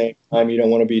at the same time, you don't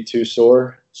want to be too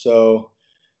sore. So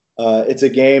it's a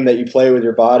game that you play with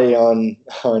your body on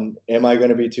am I going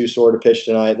to be too sore to pitch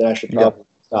tonight? Then I should probably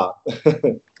stop.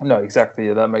 No, exactly.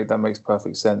 Yeah, that makes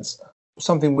perfect sense.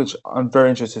 Something which I'm very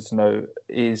interested to know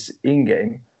is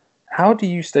in-game. How do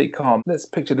you stay calm? Let's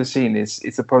picture the scene. It's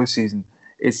the postseason.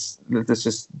 Let's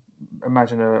just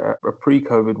imagine a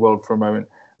pre-COVID world for a moment.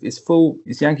 It's full.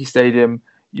 It's Yankee Stadium.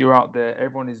 You're out there.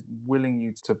 Everyone is willing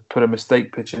you to put a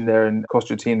mistake pitch in there and cost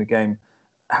your team the game.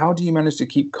 How do you manage to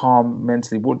keep calm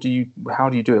mentally? How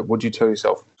do you do it? What do you tell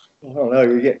yourself? I don't know.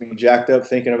 You're getting me jacked up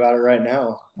thinking about it right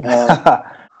now.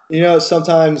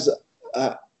 Sometimes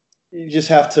you just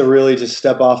have to really just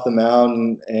step off the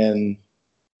mound and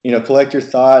collect your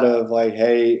thought of like,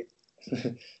 hey,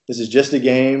 this is just a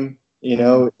game.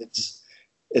 It's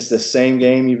the same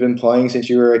game you've been playing since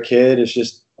you were a kid. It's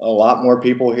just a lot more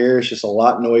people here. It's just a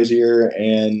lot noisier,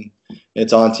 and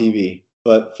it's on TV.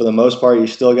 But for the most part, you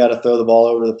still got to throw the ball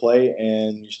over the plate,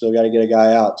 and you still got to get a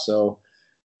guy out. So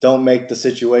don't make the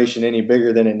situation any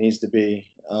bigger than it needs to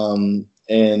be.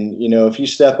 If you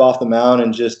step off the mound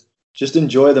and just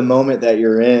enjoy the moment that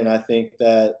you're in, I think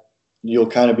that you'll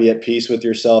kind of be at peace with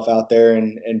yourself out there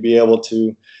and be able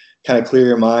to kind of clear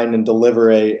your mind and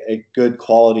deliver a good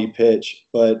quality pitch.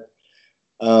 But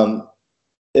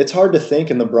it's hard to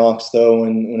think in the Bronx, though,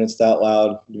 when it's that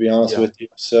loud, to be honest with you.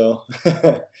 So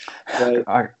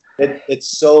it's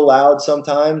so loud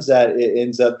sometimes that it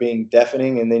ends up being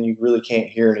deafening, and then you really can't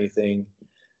hear anything.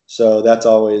 So that's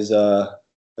always a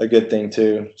good thing,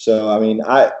 too. So, I mean,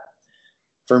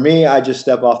 for me, I just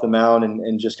step off the mound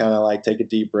and just kind of like take a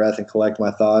deep breath and collect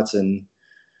my thoughts. And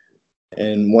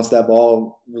once that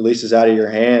ball releases out of your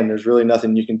hand, there's really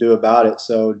nothing you can do about it.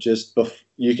 So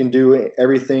you can do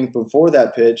everything before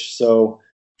that pitch. So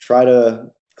try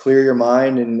to clear your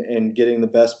mind and getting the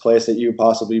best place that you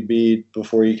possibly be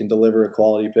before you can deliver a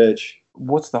quality pitch.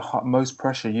 What's the most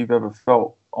pressure you've ever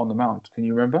felt on the mound? Can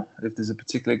you remember if there's a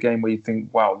particular game where you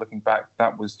think, wow, looking back,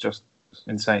 that was just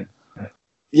insane?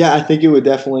 Yeah, I think it would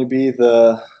definitely be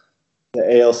the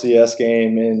ALCS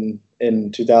game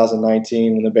in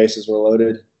 2019 when the bases were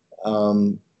loaded.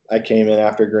 I came in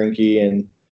after Greinke, and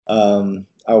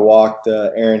I walked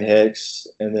Aaron Hicks,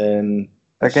 and then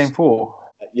that game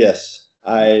 4. Yes,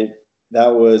 that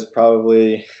was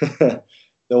probably the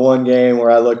one game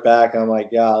where I look back, I'm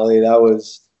like, golly, that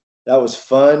was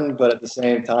fun, but at the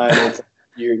same time, it's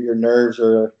your nerves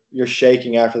you're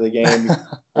shaking after the game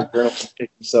because you're kicking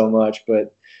so much.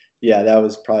 But yeah, that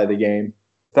was probably the game.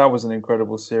 That was an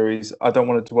incredible series. I don't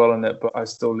want to dwell on it, but I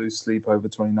still lose sleep over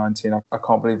 2019. I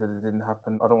can't believe that it didn't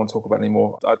happen. I don't want to talk about it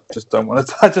anymore. I just don't want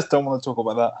to talk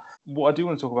about that. What I do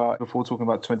want to talk about before talking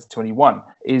about 2021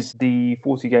 is the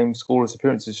 40-game scoreless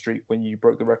appearances streak when you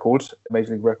broke the record,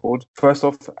 Major League record. First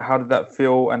off, how did that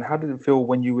feel? And how did it feel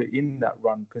when you were in that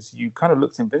run? Because you kind of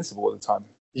looked invincible at the time.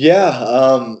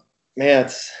 Yeah, man,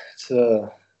 it's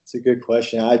a good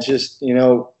question. I just,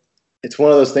 it's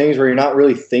one of those things where you're not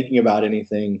really thinking about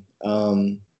anything.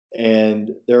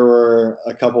 And there were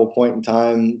a couple of points in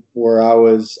time where I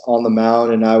was on the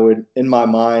mound and in my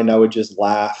mind, I would just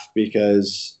laugh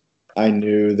because I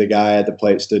knew the guy at the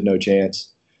plate stood no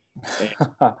chance.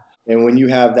 And when you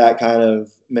have that kind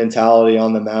of mentality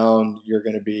on the mound, you're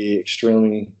going to be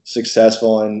extremely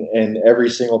successful. And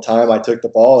every single time I took the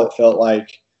ball, it felt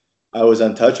like I was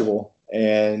untouchable.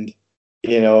 And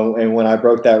and when I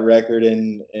broke that record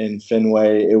in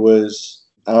Fenway, it was,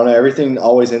 I don't know, everything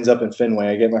always ends up in Fenway.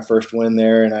 I get my first win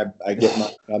there, and I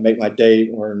make my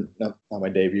not my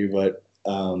debut, but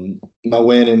my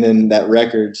win, and then that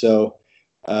record. So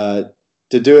to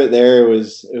do it there, it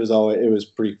was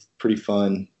pretty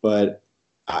fun. But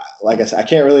like I said, I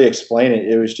can't really explain it.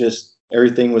 It was just,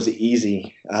 everything was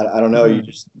easy. I don't know. You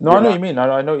just I know what you mean.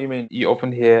 I know what you mean. You often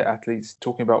hear athletes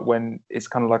talking about when it's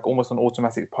kind of like almost an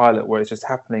automatic pilot where it's just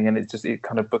happening and it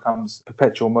kind of becomes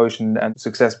perpetual motion and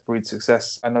success breeds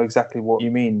success. I know exactly what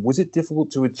you mean. Was it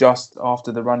difficult to adjust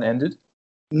after the run ended?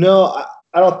 No,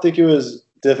 I don't think it was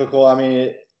difficult. I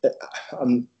mean,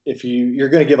 if you're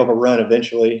going to give up a run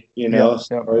eventually, so it's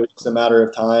just a matter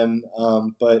of time.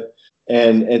 But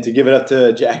And to give it up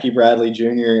to Jackie Bradley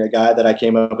Jr., a guy that I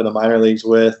came up in the minor leagues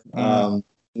with, I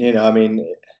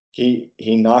mean, he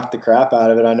knocked the crap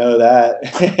out of it. I know that.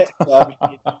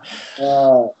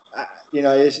 So,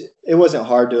 it wasn't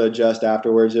hard to adjust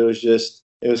afterwards.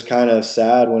 It was kind of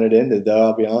sad when it ended, though.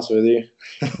 I'll be honest with you.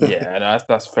 Yeah, no,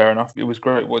 that's fair enough. It was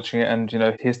great watching it, and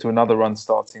here's to another run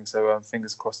starting. So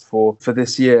fingers crossed for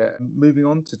this year. Moving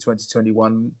on to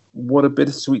 2021, what a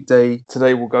bittersweet day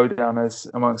today will go down as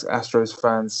amongst Astros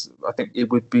fans. I think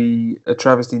it would be a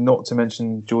travesty not to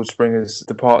mention George Springer's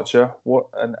departure. What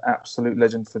an absolute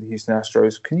legend for the Houston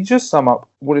Astros. Can you just sum up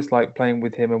what it's like playing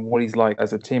with him and what he's like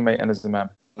as a teammate and as a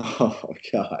man? Oh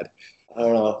God. I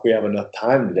don't know if we have enough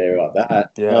time today about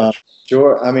that. Yeah.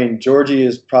 Georgie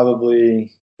is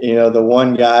probably, the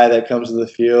one guy that comes to the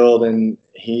field and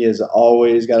he has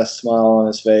always got a smile on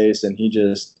his face, and he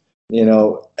just,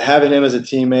 having him as a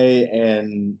teammate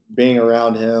and being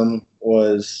around him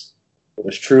was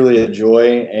truly a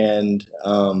joy. And,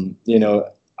 I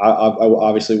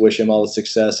obviously wish him all the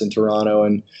success in Toronto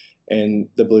and and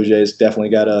the Blue Jays definitely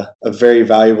got a very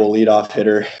valuable leadoff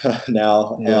hitter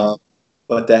now. Yeah.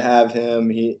 But to have him,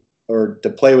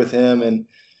 to play with him, and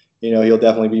he'll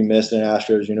definitely be missed in an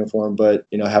Astros uniform. But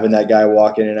having that guy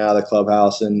walk in and out of the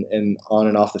clubhouse and on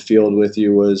and off the field with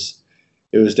you was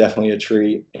definitely a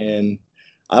treat. And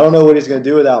I don't know what he's going to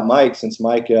do without Mike, since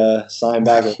Mike signed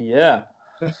back. Yeah.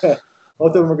 Both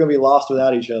of them are going to be lost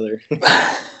without each other.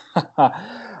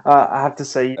 I have to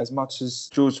say, as much as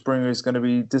George Springer is going to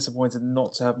be disappointed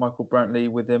not to have Michael Brantley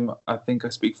with him, I think I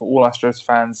speak for all Astros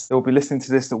fans that will be listening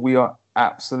to this, that we are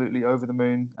absolutely over the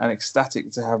moon and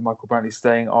ecstatic to have Michael Brantley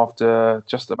staying. After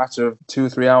just a matter of 2 or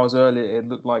 3 hours earlier, it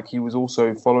looked like he was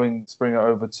also following Springer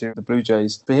over to the Blue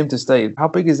Jays. For him to stay, how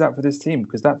big is that for this team?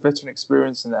 Because that veteran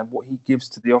experience and what he gives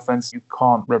to the offense, you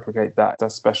can't replicate that.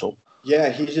 That's special. Yeah,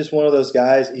 he's just one of those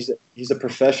guys. He's a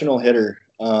professional hitter.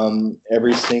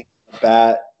 Every single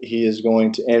bat he is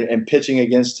going to, and pitching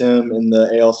against him in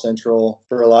the AL Central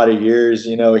for a lot of years,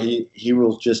 he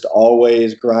will just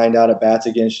always grind out at bats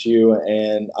against you.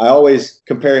 And I always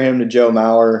compare him to Joe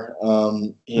Mauer.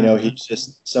 He's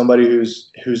just somebody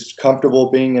who's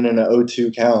comfortable being in an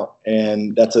 0-2 count,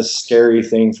 and that's a scary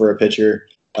thing for a pitcher.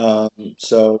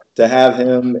 So to have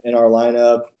him in our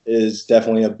lineup is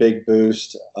definitely a big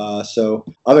boost. So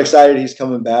I'm excited he's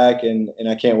coming back, and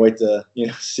I can't wait to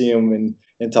see him and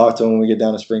talk to him when we get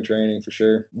down to spring training for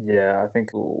sure. Yeah, I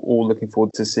think we're all looking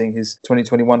forward to seeing his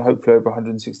 2021, hopefully over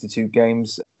 162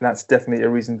 games. That's definitely a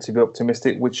reason to be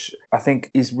optimistic, which I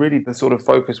think is really the sort of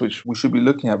focus which we should be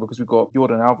looking at, because we've got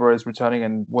Jordan Alvarez returning,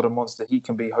 and what a monster he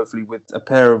can be, hopefully with a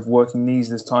pair of working knees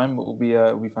this time. It will be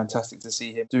fantastic to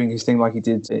see him doing his thing like he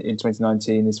did in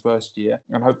 2019, his first year.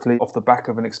 And hopefully off the back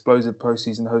of an explosive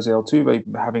postseason, Jose Altuve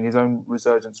having his own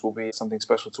resurgence will be something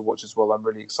special to watch as well. I'm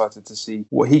really excited to see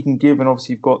what he can give. And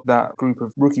obviously you've got that group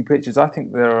of rookie pitchers. I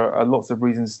think there are lots of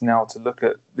reasons now to look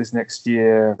at this next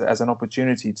year as an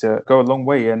opportunity to go a long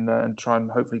way and try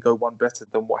and hopefully go one better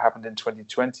than what happened in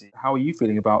 2020. How are you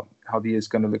feeling about how the year is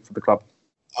going to look for the club?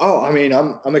 Oh, I mean,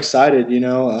 I'm excited.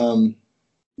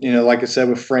 Like I said,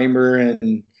 with Framber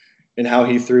and how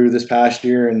he threw this past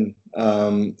year, and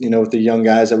with the young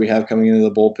guys that we have coming into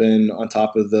the bullpen on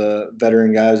top of the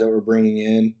veteran guys that we're bringing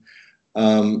in.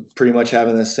 Pretty much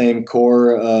having the same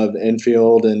core of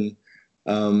infield and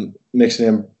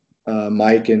mixing in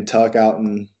Mike and Tuck out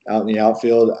in the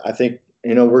outfield. I think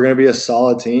we're going to be a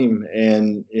solid team,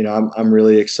 and I'm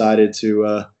really excited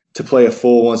to play a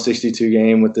full 162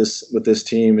 game with this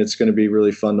team. It's going to be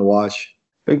really fun to watch.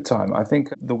 Big time. I think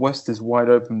the West is wide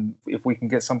open. If we can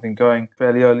get something going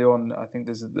fairly early on, I think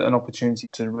there's an opportunity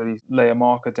to really lay a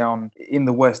marker down in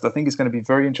the West. I think it's going to be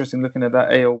very interesting looking at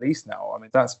that AL East now. I mean,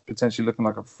 that's potentially looking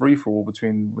like a free-for-all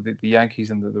between the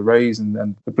Yankees and the Rays,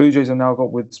 and the Blue Jays have now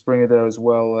got with Springer there as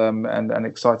well, and an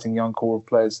exciting young core of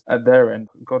players at their end.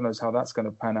 God knows how that's going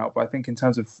to pan out. But I think in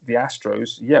terms of the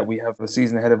Astros, yeah, we have a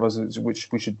season ahead of us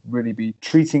which we should really be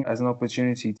treating as an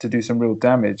opportunity to do some real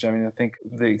damage. I mean, I think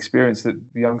the experience that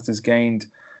the youngsters gained,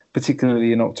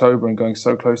 particularly in October and going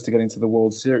so close to getting to the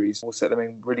World Series, will set them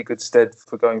in really good stead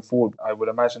for going forward. I would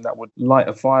imagine that would light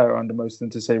a fire under most of them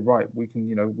to say, right, we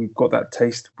can, we've got that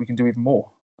taste, we can do even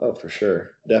more. Oh, for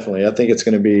sure. Definitely. I think it's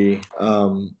going to be, a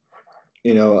lot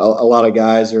of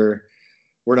guys we're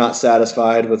not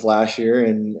satisfied with last year.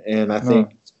 And I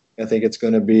think it's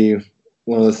going to be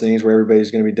one of those things where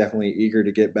everybody's going to be definitely eager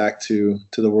to get back to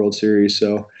the World Series.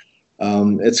 So,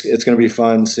 it's going to be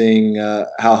fun seeing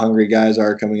how hungry guys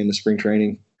are coming into spring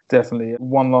training. Definitely.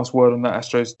 One last word on that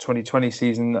Astros 2020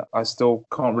 season. I still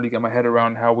can't really get my head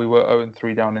around how we were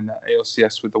 0-3 down in that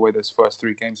ALCS with the way those first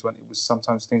 3 games went. It was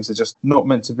sometimes things are just not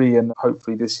meant to be, and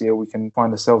hopefully this year we can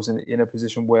find ourselves in a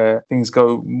position where things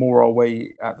go more our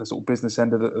way at the sort of business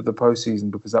end of the postseason,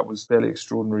 because that was fairly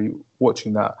extraordinary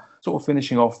watching that. Sort of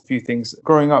finishing off a few things.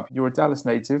 Growing up, you're a Dallas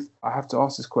native. I have to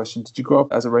ask this question. Did you grow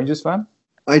up as a Rangers fan?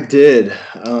 I did.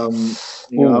 I was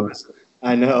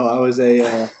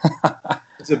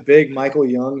a big Michael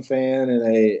Young fan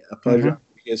and a Pedro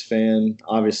Rodriguez fan.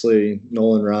 Obviously,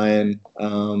 Nolan Ryan.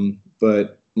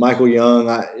 But Michael Young,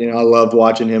 I loved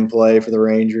watching him play for the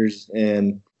Rangers,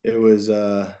 and it was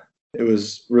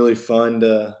really fun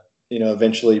to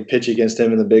eventually pitch against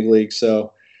him in the big league.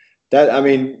 So that, I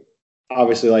mean,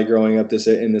 obviously, like growing up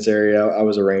in this area, I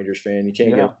was a Rangers fan. You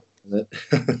can't get it.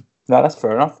 No, that's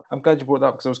fair enough. I'm glad you brought that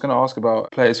up, because I was going to ask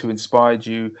about players who inspired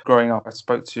you growing up. I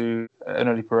spoke to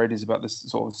Enoli Paredes about this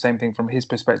sort of same thing from his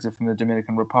perspective from the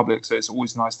Dominican Republic. So it's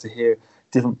always nice to hear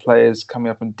different players coming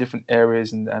up in different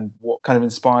areas and what kind of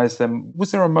inspires them.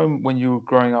 Was there a moment when you were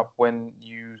growing up when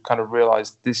you kind of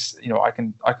realized this, I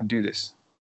can do this?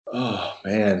 Oh,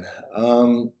 man.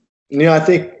 I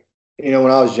think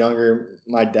when I was younger,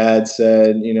 my dad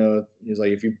said, he was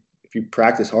like, if you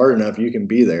practice hard enough, you can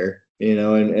be there. And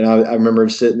I remember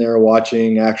sitting there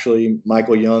watching actually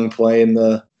Michael Young playing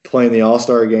the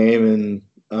All-Star game, and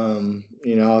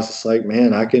I was just like,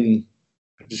 man, I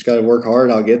just got to work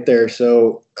hard. I'll get there.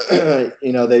 So,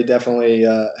 they definitely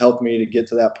helped me to get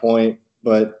to that point.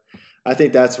 But I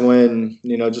think that's when,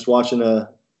 just watching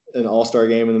an All-Star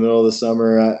game in the middle of the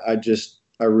summer,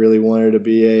 I really wanted to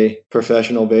be a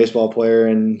professional baseball player.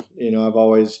 And, I've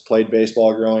always played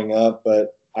baseball growing up,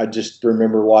 but I just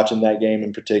remember watching that game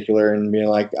in particular and being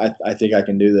like, I think I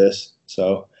can do this.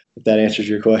 So if that answers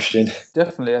your question.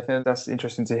 Definitely. I think that's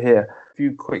interesting to hear. A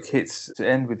few quick hits to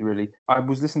end with, really. I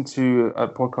was listening to a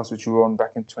podcast which you were on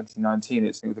back in 2019.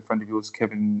 It's with a friend of yours,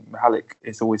 Kevin Mahalik.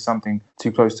 It's Always Something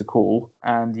Too Close to Call.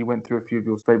 And you went through a few of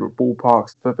your favourite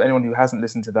ballparks. For anyone who hasn't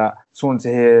listened to that, just wanted to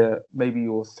hear maybe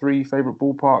your 3 favourite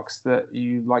ballparks that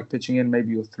you like pitching in,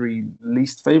 maybe your 3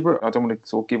 least favourite. I don't want to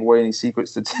sort of give away any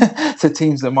secrets to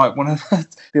teams that might want to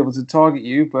be able to target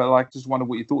you, but just wonder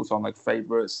what your thoughts are on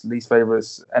favourites, least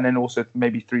favourites, and then also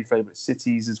maybe 3 favourite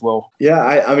cities as well.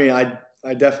 Yeah,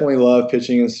 I definitely love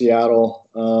pitching in Seattle.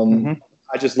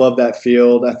 I just love that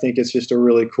field. I think it's just a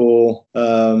really cool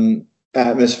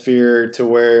atmosphere to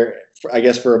where, I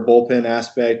guess, for a bullpen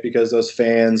aspect, because those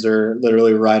fans are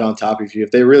literally right on top of you.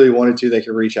 If they really wanted to, they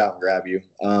could reach out and grab you.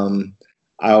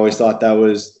 I always thought that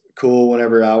was cool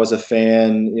whenever I was a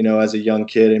fan, as a young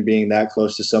kid, and being that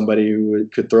close to somebody who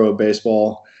could throw a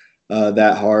baseball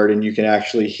that hard, and you can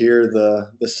actually hear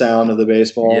the sound of the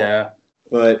baseball. Yeah.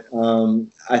 But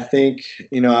I think,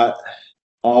 I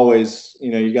always,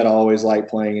 you got to always like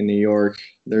playing in New York.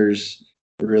 There's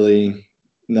really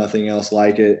nothing else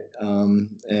like it.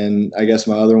 And I guess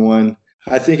my other one,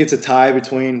 I think it's a tie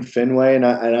between Fenway and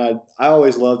I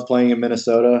always loved playing in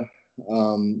Minnesota,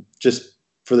 just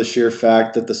for the sheer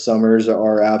fact that the summers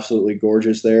are absolutely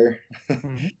gorgeous there,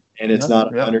 and it's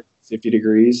not 150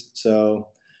 degrees.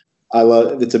 So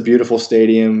it's a beautiful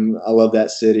stadium. I love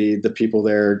that city. The people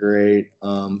there are great.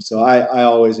 So I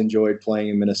always enjoyed playing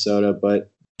in Minnesota, but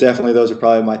definitely those are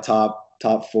probably my top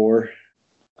 4.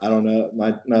 I don't know.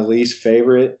 My least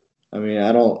favorite. I mean,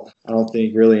 I don't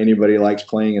think really anybody likes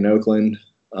playing in Oakland.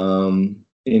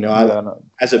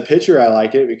 As a pitcher, I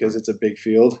like it because it's a big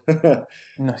field. And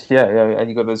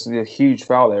you got those huge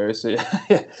foul areas. So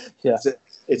yeah.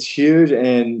 It's huge,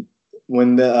 and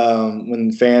when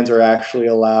the fans are actually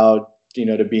allowed,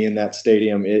 to be in that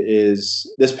stadium, it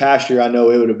is. This past year, I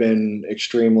know it would have been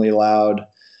extremely loud,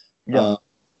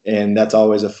 and that's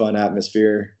always a fun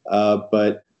atmosphere.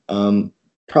 But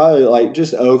probably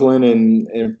just Oakland,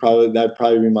 and probably that'd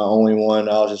probably be my only one.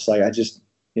 I was just like, I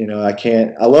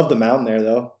can't. I love the mountain there,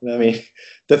 though. I mean,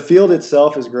 the field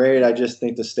itself is great. I just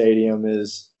think the stadium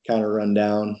is kind of run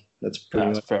down. That's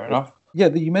fair enough. Yeah,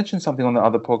 you mentioned something on the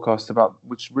other podcast about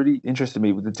which really interested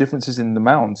me, with the differences in the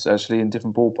mounds actually in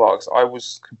different ballparks. I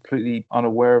was completely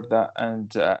unaware of that,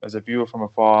 and as a viewer from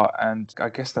afar, and I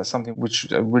guess that's something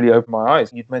which really opened my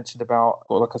eyes. You'd mentioned about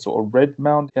a sort of red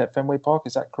mound at Fenway Park,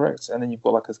 is that correct? And then you've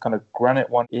got a kind of granite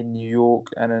one in New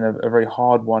York, and then a very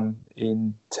hard one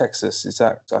in Texas. Is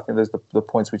that? I think there's the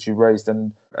points which you raised,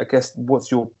 and I guess what's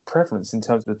your preference in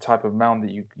terms of the type of mound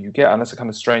that you get? And that's a kind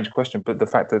of strange question, but the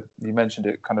fact that you mentioned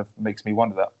it kind of makes me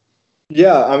wonder that.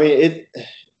 Yeah, I mean, it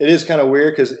is kind of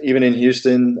weird because even in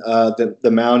Houston, the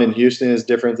mound in Houston is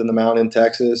different than the mound in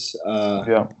Texas.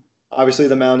 Obviously,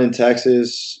 the mound in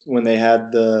Texas, when they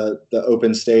had the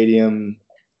open stadium,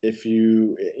 if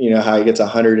you know how it gets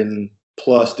 100 and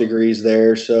plus degrees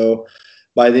there, so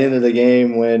by the end of the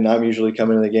game, when I'm usually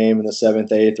coming to the game in the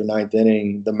 7th, 8th, or 9th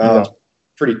inning, the mound's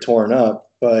pretty torn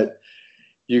up. But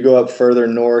you go up further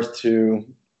north to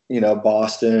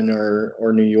Boston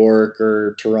or New York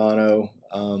or Toronto,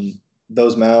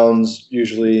 those mounds,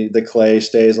 usually the clay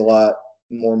stays a lot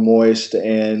more moist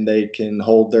and they can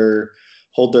hold their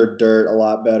dirt a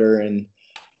lot better. And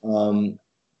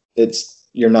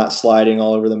you're not sliding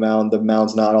all over the mound. The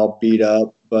mound's not all beat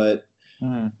up, but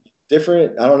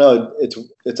different. I don't know.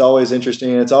 It's always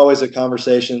interesting. It's always a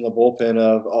conversation in the bullpen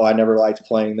of, I never liked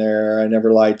playing there. I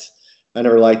never liked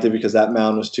it because that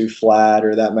mound was too flat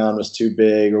or that mound was too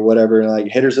big or whatever. And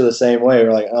hitters are the same way.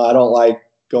 We're like, I don't like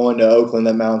going to Oakland.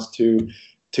 That mound's too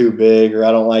big, or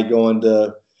I don't like going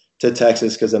to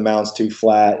Texas because the mound's too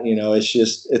flat.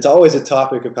 It's always a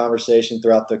topic of conversation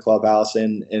throughout the clubhouse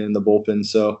and in the bullpen.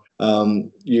 So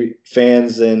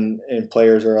fans and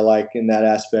players are alike in that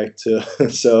aspect too.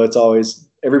 So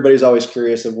everybody's always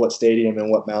curious of what stadium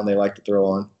and what mound they like to throw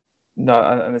on. No,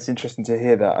 and it's interesting to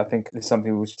hear that. I think it's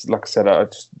something which, like I said, I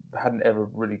just hadn't ever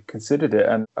really considered it.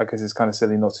 And I guess it's kind of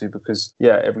silly not to because,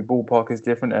 yeah, every ballpark is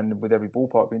different. And with every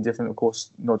ballpark being different, of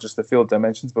course, not just the field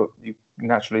dimensions, but you're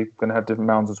naturally going to have different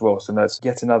mounds as well. So that's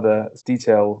yet another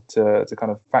detail to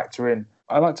kind of factor in.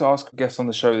 I like to ask guests on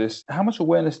the show this: how much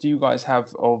awareness do you guys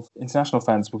have of international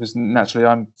fans? Because naturally,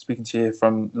 I'm speaking to you here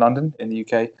from London in the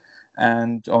UK.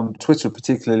 And on Twitter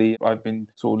particularly, I've been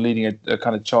sort of leading a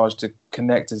kind of charge to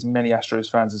connect as many Astros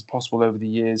fans as possible over the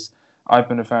years. I've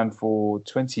been a fan for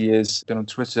 20 years, been on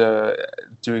Twitter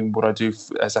doing what I do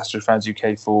as Astros Fans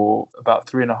UK for about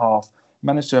 3.5.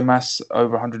 Managed to amass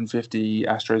over 150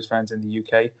 Astros fans in the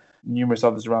UK, numerous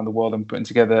others around the world, and putting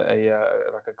together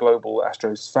a global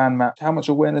Astros fan map. How much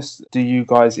awareness do you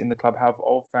guys in the club have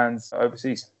of fans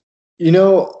overseas?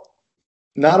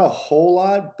 Not a whole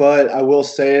lot, but I will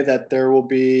say that there will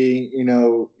be,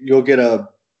 you'll get an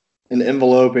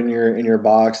envelope in your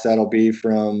box that'll be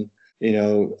from,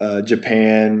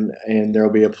 Japan, and there'll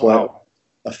be a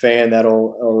fan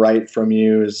that'll write from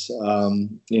you.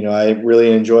 I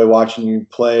really enjoy watching you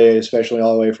play, especially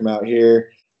all the way from out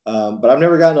here. But I've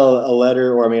never gotten a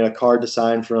letter or a card to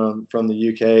sign from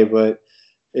the UK, but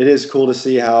it is cool to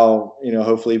see how,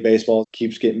 hopefully baseball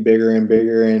keeps getting bigger and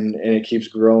bigger and it keeps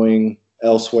growing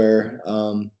elsewhere.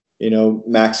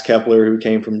 Max Kepler, who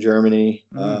came from Germany,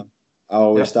 I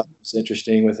always thought it was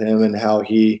interesting with him and how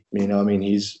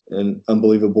he's an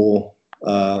unbelievable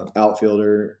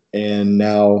outfielder. And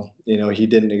now, he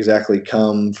didn't exactly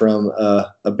come from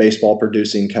a baseball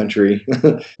producing country.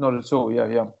 Not at all.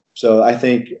 Yeah. So I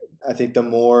think the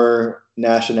more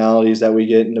nationalities that we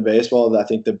get into baseball, I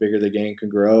think the bigger the game can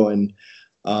grow. And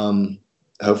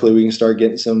hopefully we can start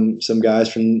getting some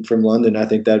guys from London. I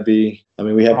think that'd be,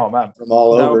 we have from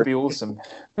all over. That would be awesome.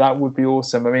 That would be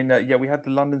awesome. We had the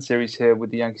London series here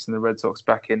with the Yankees and the Red Sox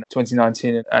back in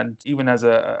 2019. And even as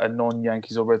a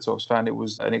non-Yankees or Red Sox fan, it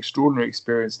was an extraordinary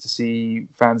experience to see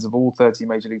fans of all 30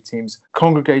 major league teams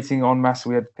congregating en masse.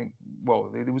 We had,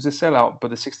 it was a sellout,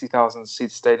 but the 60,000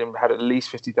 seat stadium had at least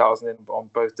 50,000 in on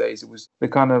both days. It was the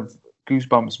kind of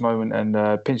goosebumps moment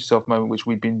and pinch yourself moment which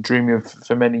we'd been dreaming of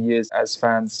for many years as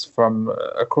fans from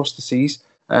across the seas.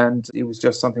 And it was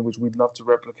just something which we'd love to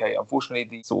replicate. Unfortunately,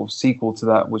 the sort of sequel to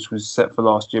that, which was set for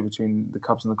last year between the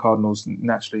Cubs and the Cardinals,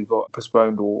 naturally got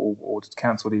postponed or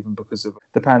cancelled even because of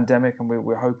the pandemic. And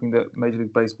we're hoping that Major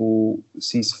League Baseball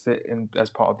sees fit in as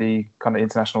part of the kind of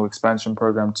international expansion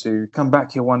program to come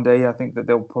back here one day. I think that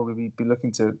they'll probably be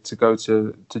looking to go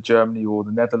to Germany or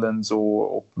the Netherlands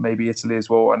or maybe Italy as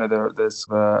well. I know there's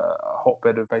a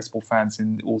hotbed of baseball fans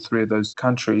in all three of those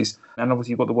countries. And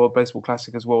obviously you've got the World Baseball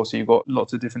Classic as well. So you've got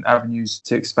lots of different avenues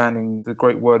to expanding the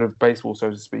great word of baseball, so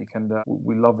to speak. And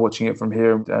we love watching it from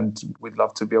here, and we'd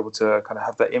love to be able to kind of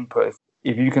have that input.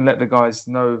 If you can let the guys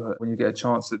know when you get a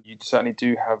chance that you certainly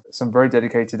do have some very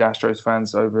dedicated Astros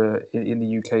fans over in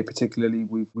the UK particularly,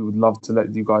 we would love to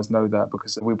let you guys know that,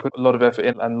 because we put a lot of effort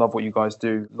in and love what you guys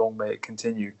do. Long may it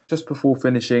continue. Just before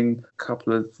finishing, a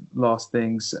couple of last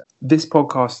things. This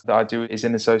podcast that I do is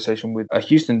in association with a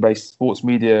Houston-based sports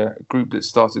media group that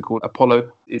started called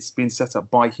Apollo. It's been set up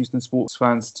by Houston sports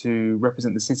fans to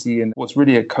represent the city in what's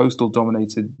really a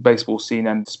coastal-dominated baseball scene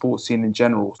and sports scene in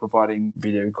general, providing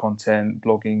video content,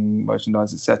 blogging,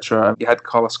 merchandise, etc. We had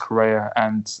Carlos Correa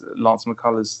and Lance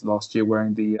McCullers last year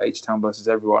wearing the H-Town versus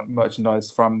Everyone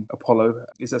merchandise from Apollo.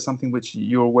 Is that something which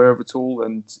you're aware of at all?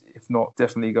 And if not,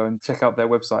 definitely go and check out their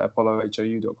website,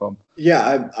 apollohou.com.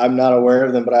 Yeah, I'm not aware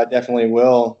of them, but I definitely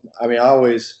will. I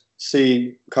always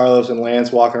see Carlos and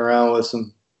Lance walking around with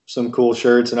some cool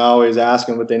shirts, and I always ask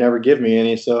them, but they never give me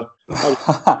any. So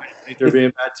I think they're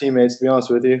being bad teammates, to be honest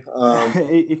with you.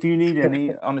 If you need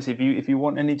any, honestly, if you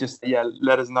want any, just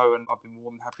let us know, and I'll be more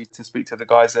than happy to speak to the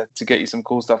guys there to get you some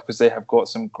cool stuff, because they have got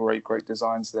some great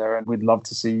designs there, and we'd love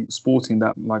to see sporting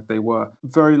that like they were.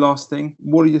 Very last thing,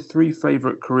 what are your 3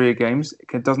 favorite career games?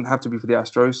 It doesn't have to be for the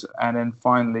Astros. And then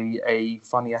finally, a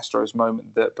funny Astros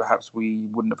moment that perhaps we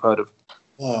wouldn't have heard of.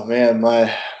 Oh man,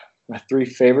 my 3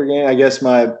 favorite games, I guess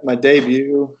my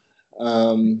debut.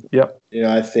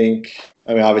 I think,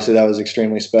 obviously that was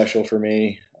extremely special for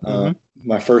me.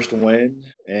 My first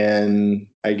win, and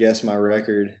I guess my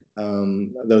record.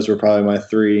 Those were probably my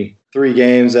three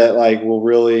games that will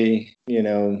really,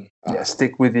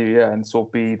 stick with you, and sort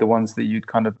of be the ones that you'd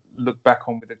kind of look back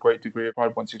on with a great degree of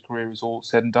pride once your career is all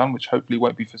said and done, which hopefully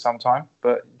won't be for some time.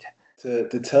 But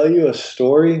to tell you a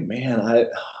story, I'm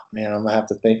gonna have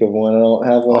to think of one. I don't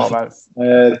have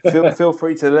one. Feel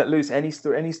free to let loose any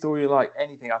story you like,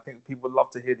 anything. I think people would love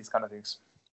to hear these kind of things.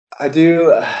 I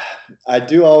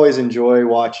do always enjoy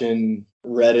watching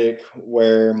Reddick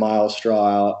wear Miles Straw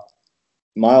out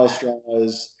Miles Straw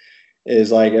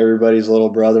is like everybody's little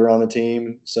brother on the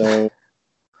team. So,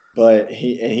 but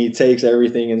he takes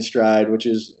everything in stride, which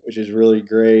is really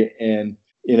great. And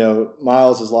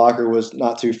Miles's locker was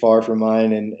not too far from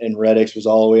mine, and Reddick's was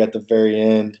all the way at the very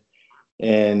end.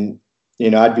 And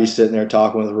I'd be sitting there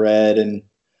talking with Red, and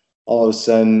all of a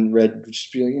sudden Red would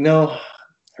just be like, I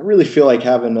really feel like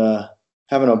having a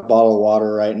bottle of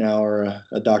water right now, or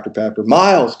a Dr. Pepper.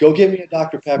 Miles, go get me a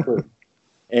Dr. Pepper.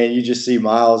 And you just see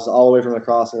Miles all the way from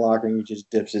across the locker, and he just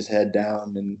dips his head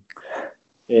down. And,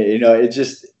 it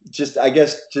just I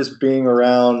guess just being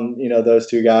around, those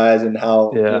two guys, and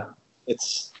how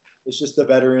it's just the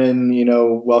veteran,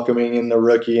 welcoming in the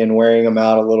rookie and wearing him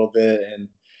out a little bit. And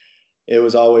it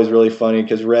was always really funny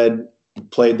because Red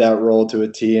played that role to a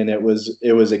T, and it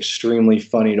was extremely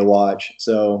funny to watch.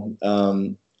 So,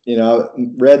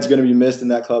 Red's going to be missed in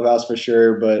that clubhouse for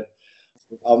sure, but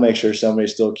I'll make sure somebody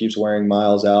still keeps wearing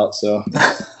Miles out. So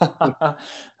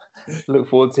look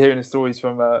forward to hearing the stories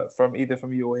from either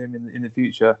from you or him in the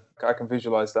future. I can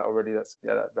visualize that already.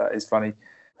 That is funny.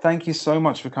 Thank you so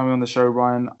much for coming on the show,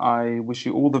 Ryan. I wish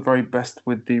you all the very best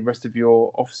with the rest of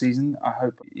your off season. I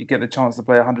hope you get the chance to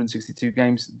play 162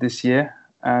 games this year,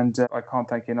 and I can't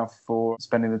thank you enough for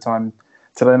spending the time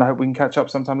today. And I hope we can catch up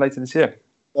sometime later this year.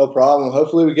 No problem.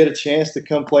 Hopefully we get a chance to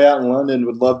come play out in London.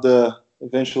 Would love to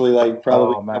eventually,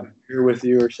 come here with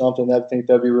you or something. I think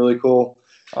that'd be really cool.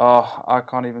 Oh, I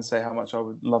can't even say how much I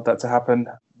would love that to happen.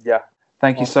 Yeah.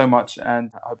 Thank you so much,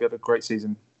 and I hope you have a great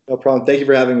season. No problem. Thank you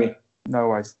for having me. No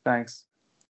worries. Thanks.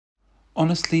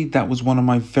 Honestly, that was one of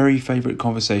my very favourite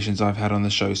conversations I've had on the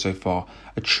show so far.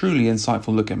 A truly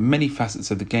insightful look at many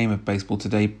facets of the game of baseball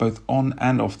today, both on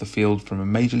and off the field from a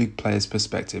Major League player's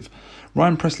perspective.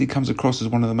 Ryan Pressly comes across as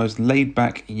one of the most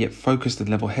laid-back yet focused and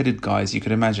level-headed guys you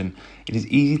could imagine. It is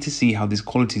easy to see how these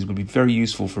qualities would be very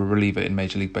useful for a reliever in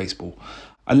Major League Baseball.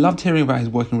 I loved hearing about his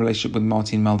working relationship with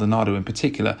Martin Maldonado in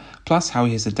particular, plus how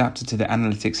he has adapted to the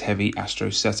analytics-heavy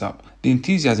Astros setup. The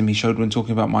enthusiasm he showed when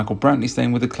talking about Michael Brantley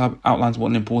staying with the club outlines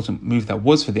what an important move that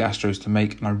was for the Astros to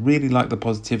make, and I really like the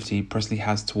positivity Pressly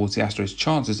has towards the Astros'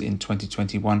 chances in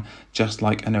 2021, just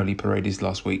like Anoli Paredes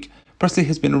last week. Pressly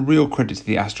has been a real credit to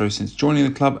the Astros since joining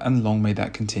the club, and long may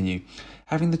that continue.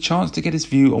 Having the chance to get his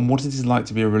view on what it is like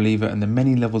to be a reliever and the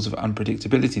many levels of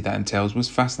unpredictability that entails was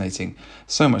fascinating,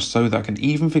 so much so that I can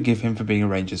even forgive him for being a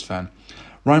Rangers fan.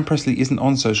 Ryan Pressly isn't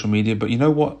on social media, but you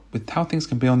know what? With how things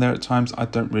can be on there at times, I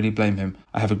don't really blame him.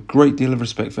 I have a great deal of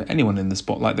respect for anyone in the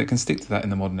spotlight that can stick to that in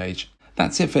the modern age.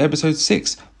 That's it for episode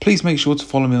 6. Please make sure to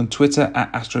follow me on Twitter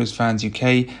at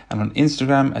AstrosFansUK and on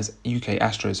Instagram as UK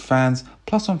Astros Fans,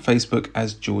 plus on Facebook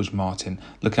as George Martin.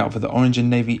 Look out for the orange and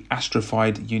navy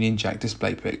astrofied Union Jack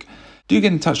display pic. Do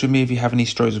get in touch with me if you have any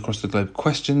Stros Across the Globe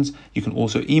questions. You can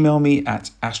also email me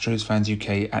at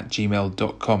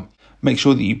astrosfansuk@gmail.com. Make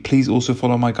sure that you please also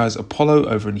follow my guys Apollo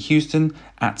over in Houston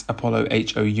at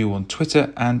ApolloHOU on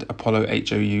Twitter and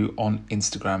ApolloHOU on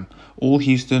Instagram. All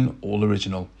Houston, all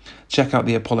original. Check out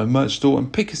the Apollo merch store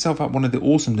and pick yourself up one of the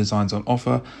awesome designs on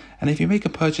offer. And if you make a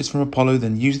purchase from Apollo,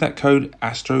 then use that code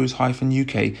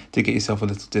ASTROS-UK to get yourself a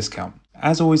little discount.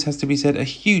 As always has to be said, a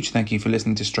huge thank you for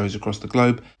listening to Stros Across the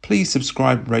Globe. Please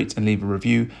subscribe, rate and leave a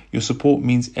review. Your support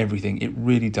means everything, it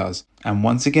really does. And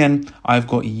once again, I've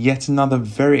got yet another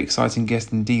very exciting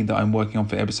guest indeed that I'm working on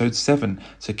for episode 7,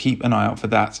 so keep an eye out for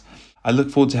that. I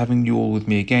look forward to having you all with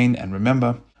me again, and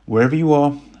remember, wherever you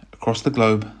are, across the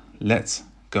globe, let's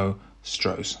go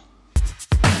Stros.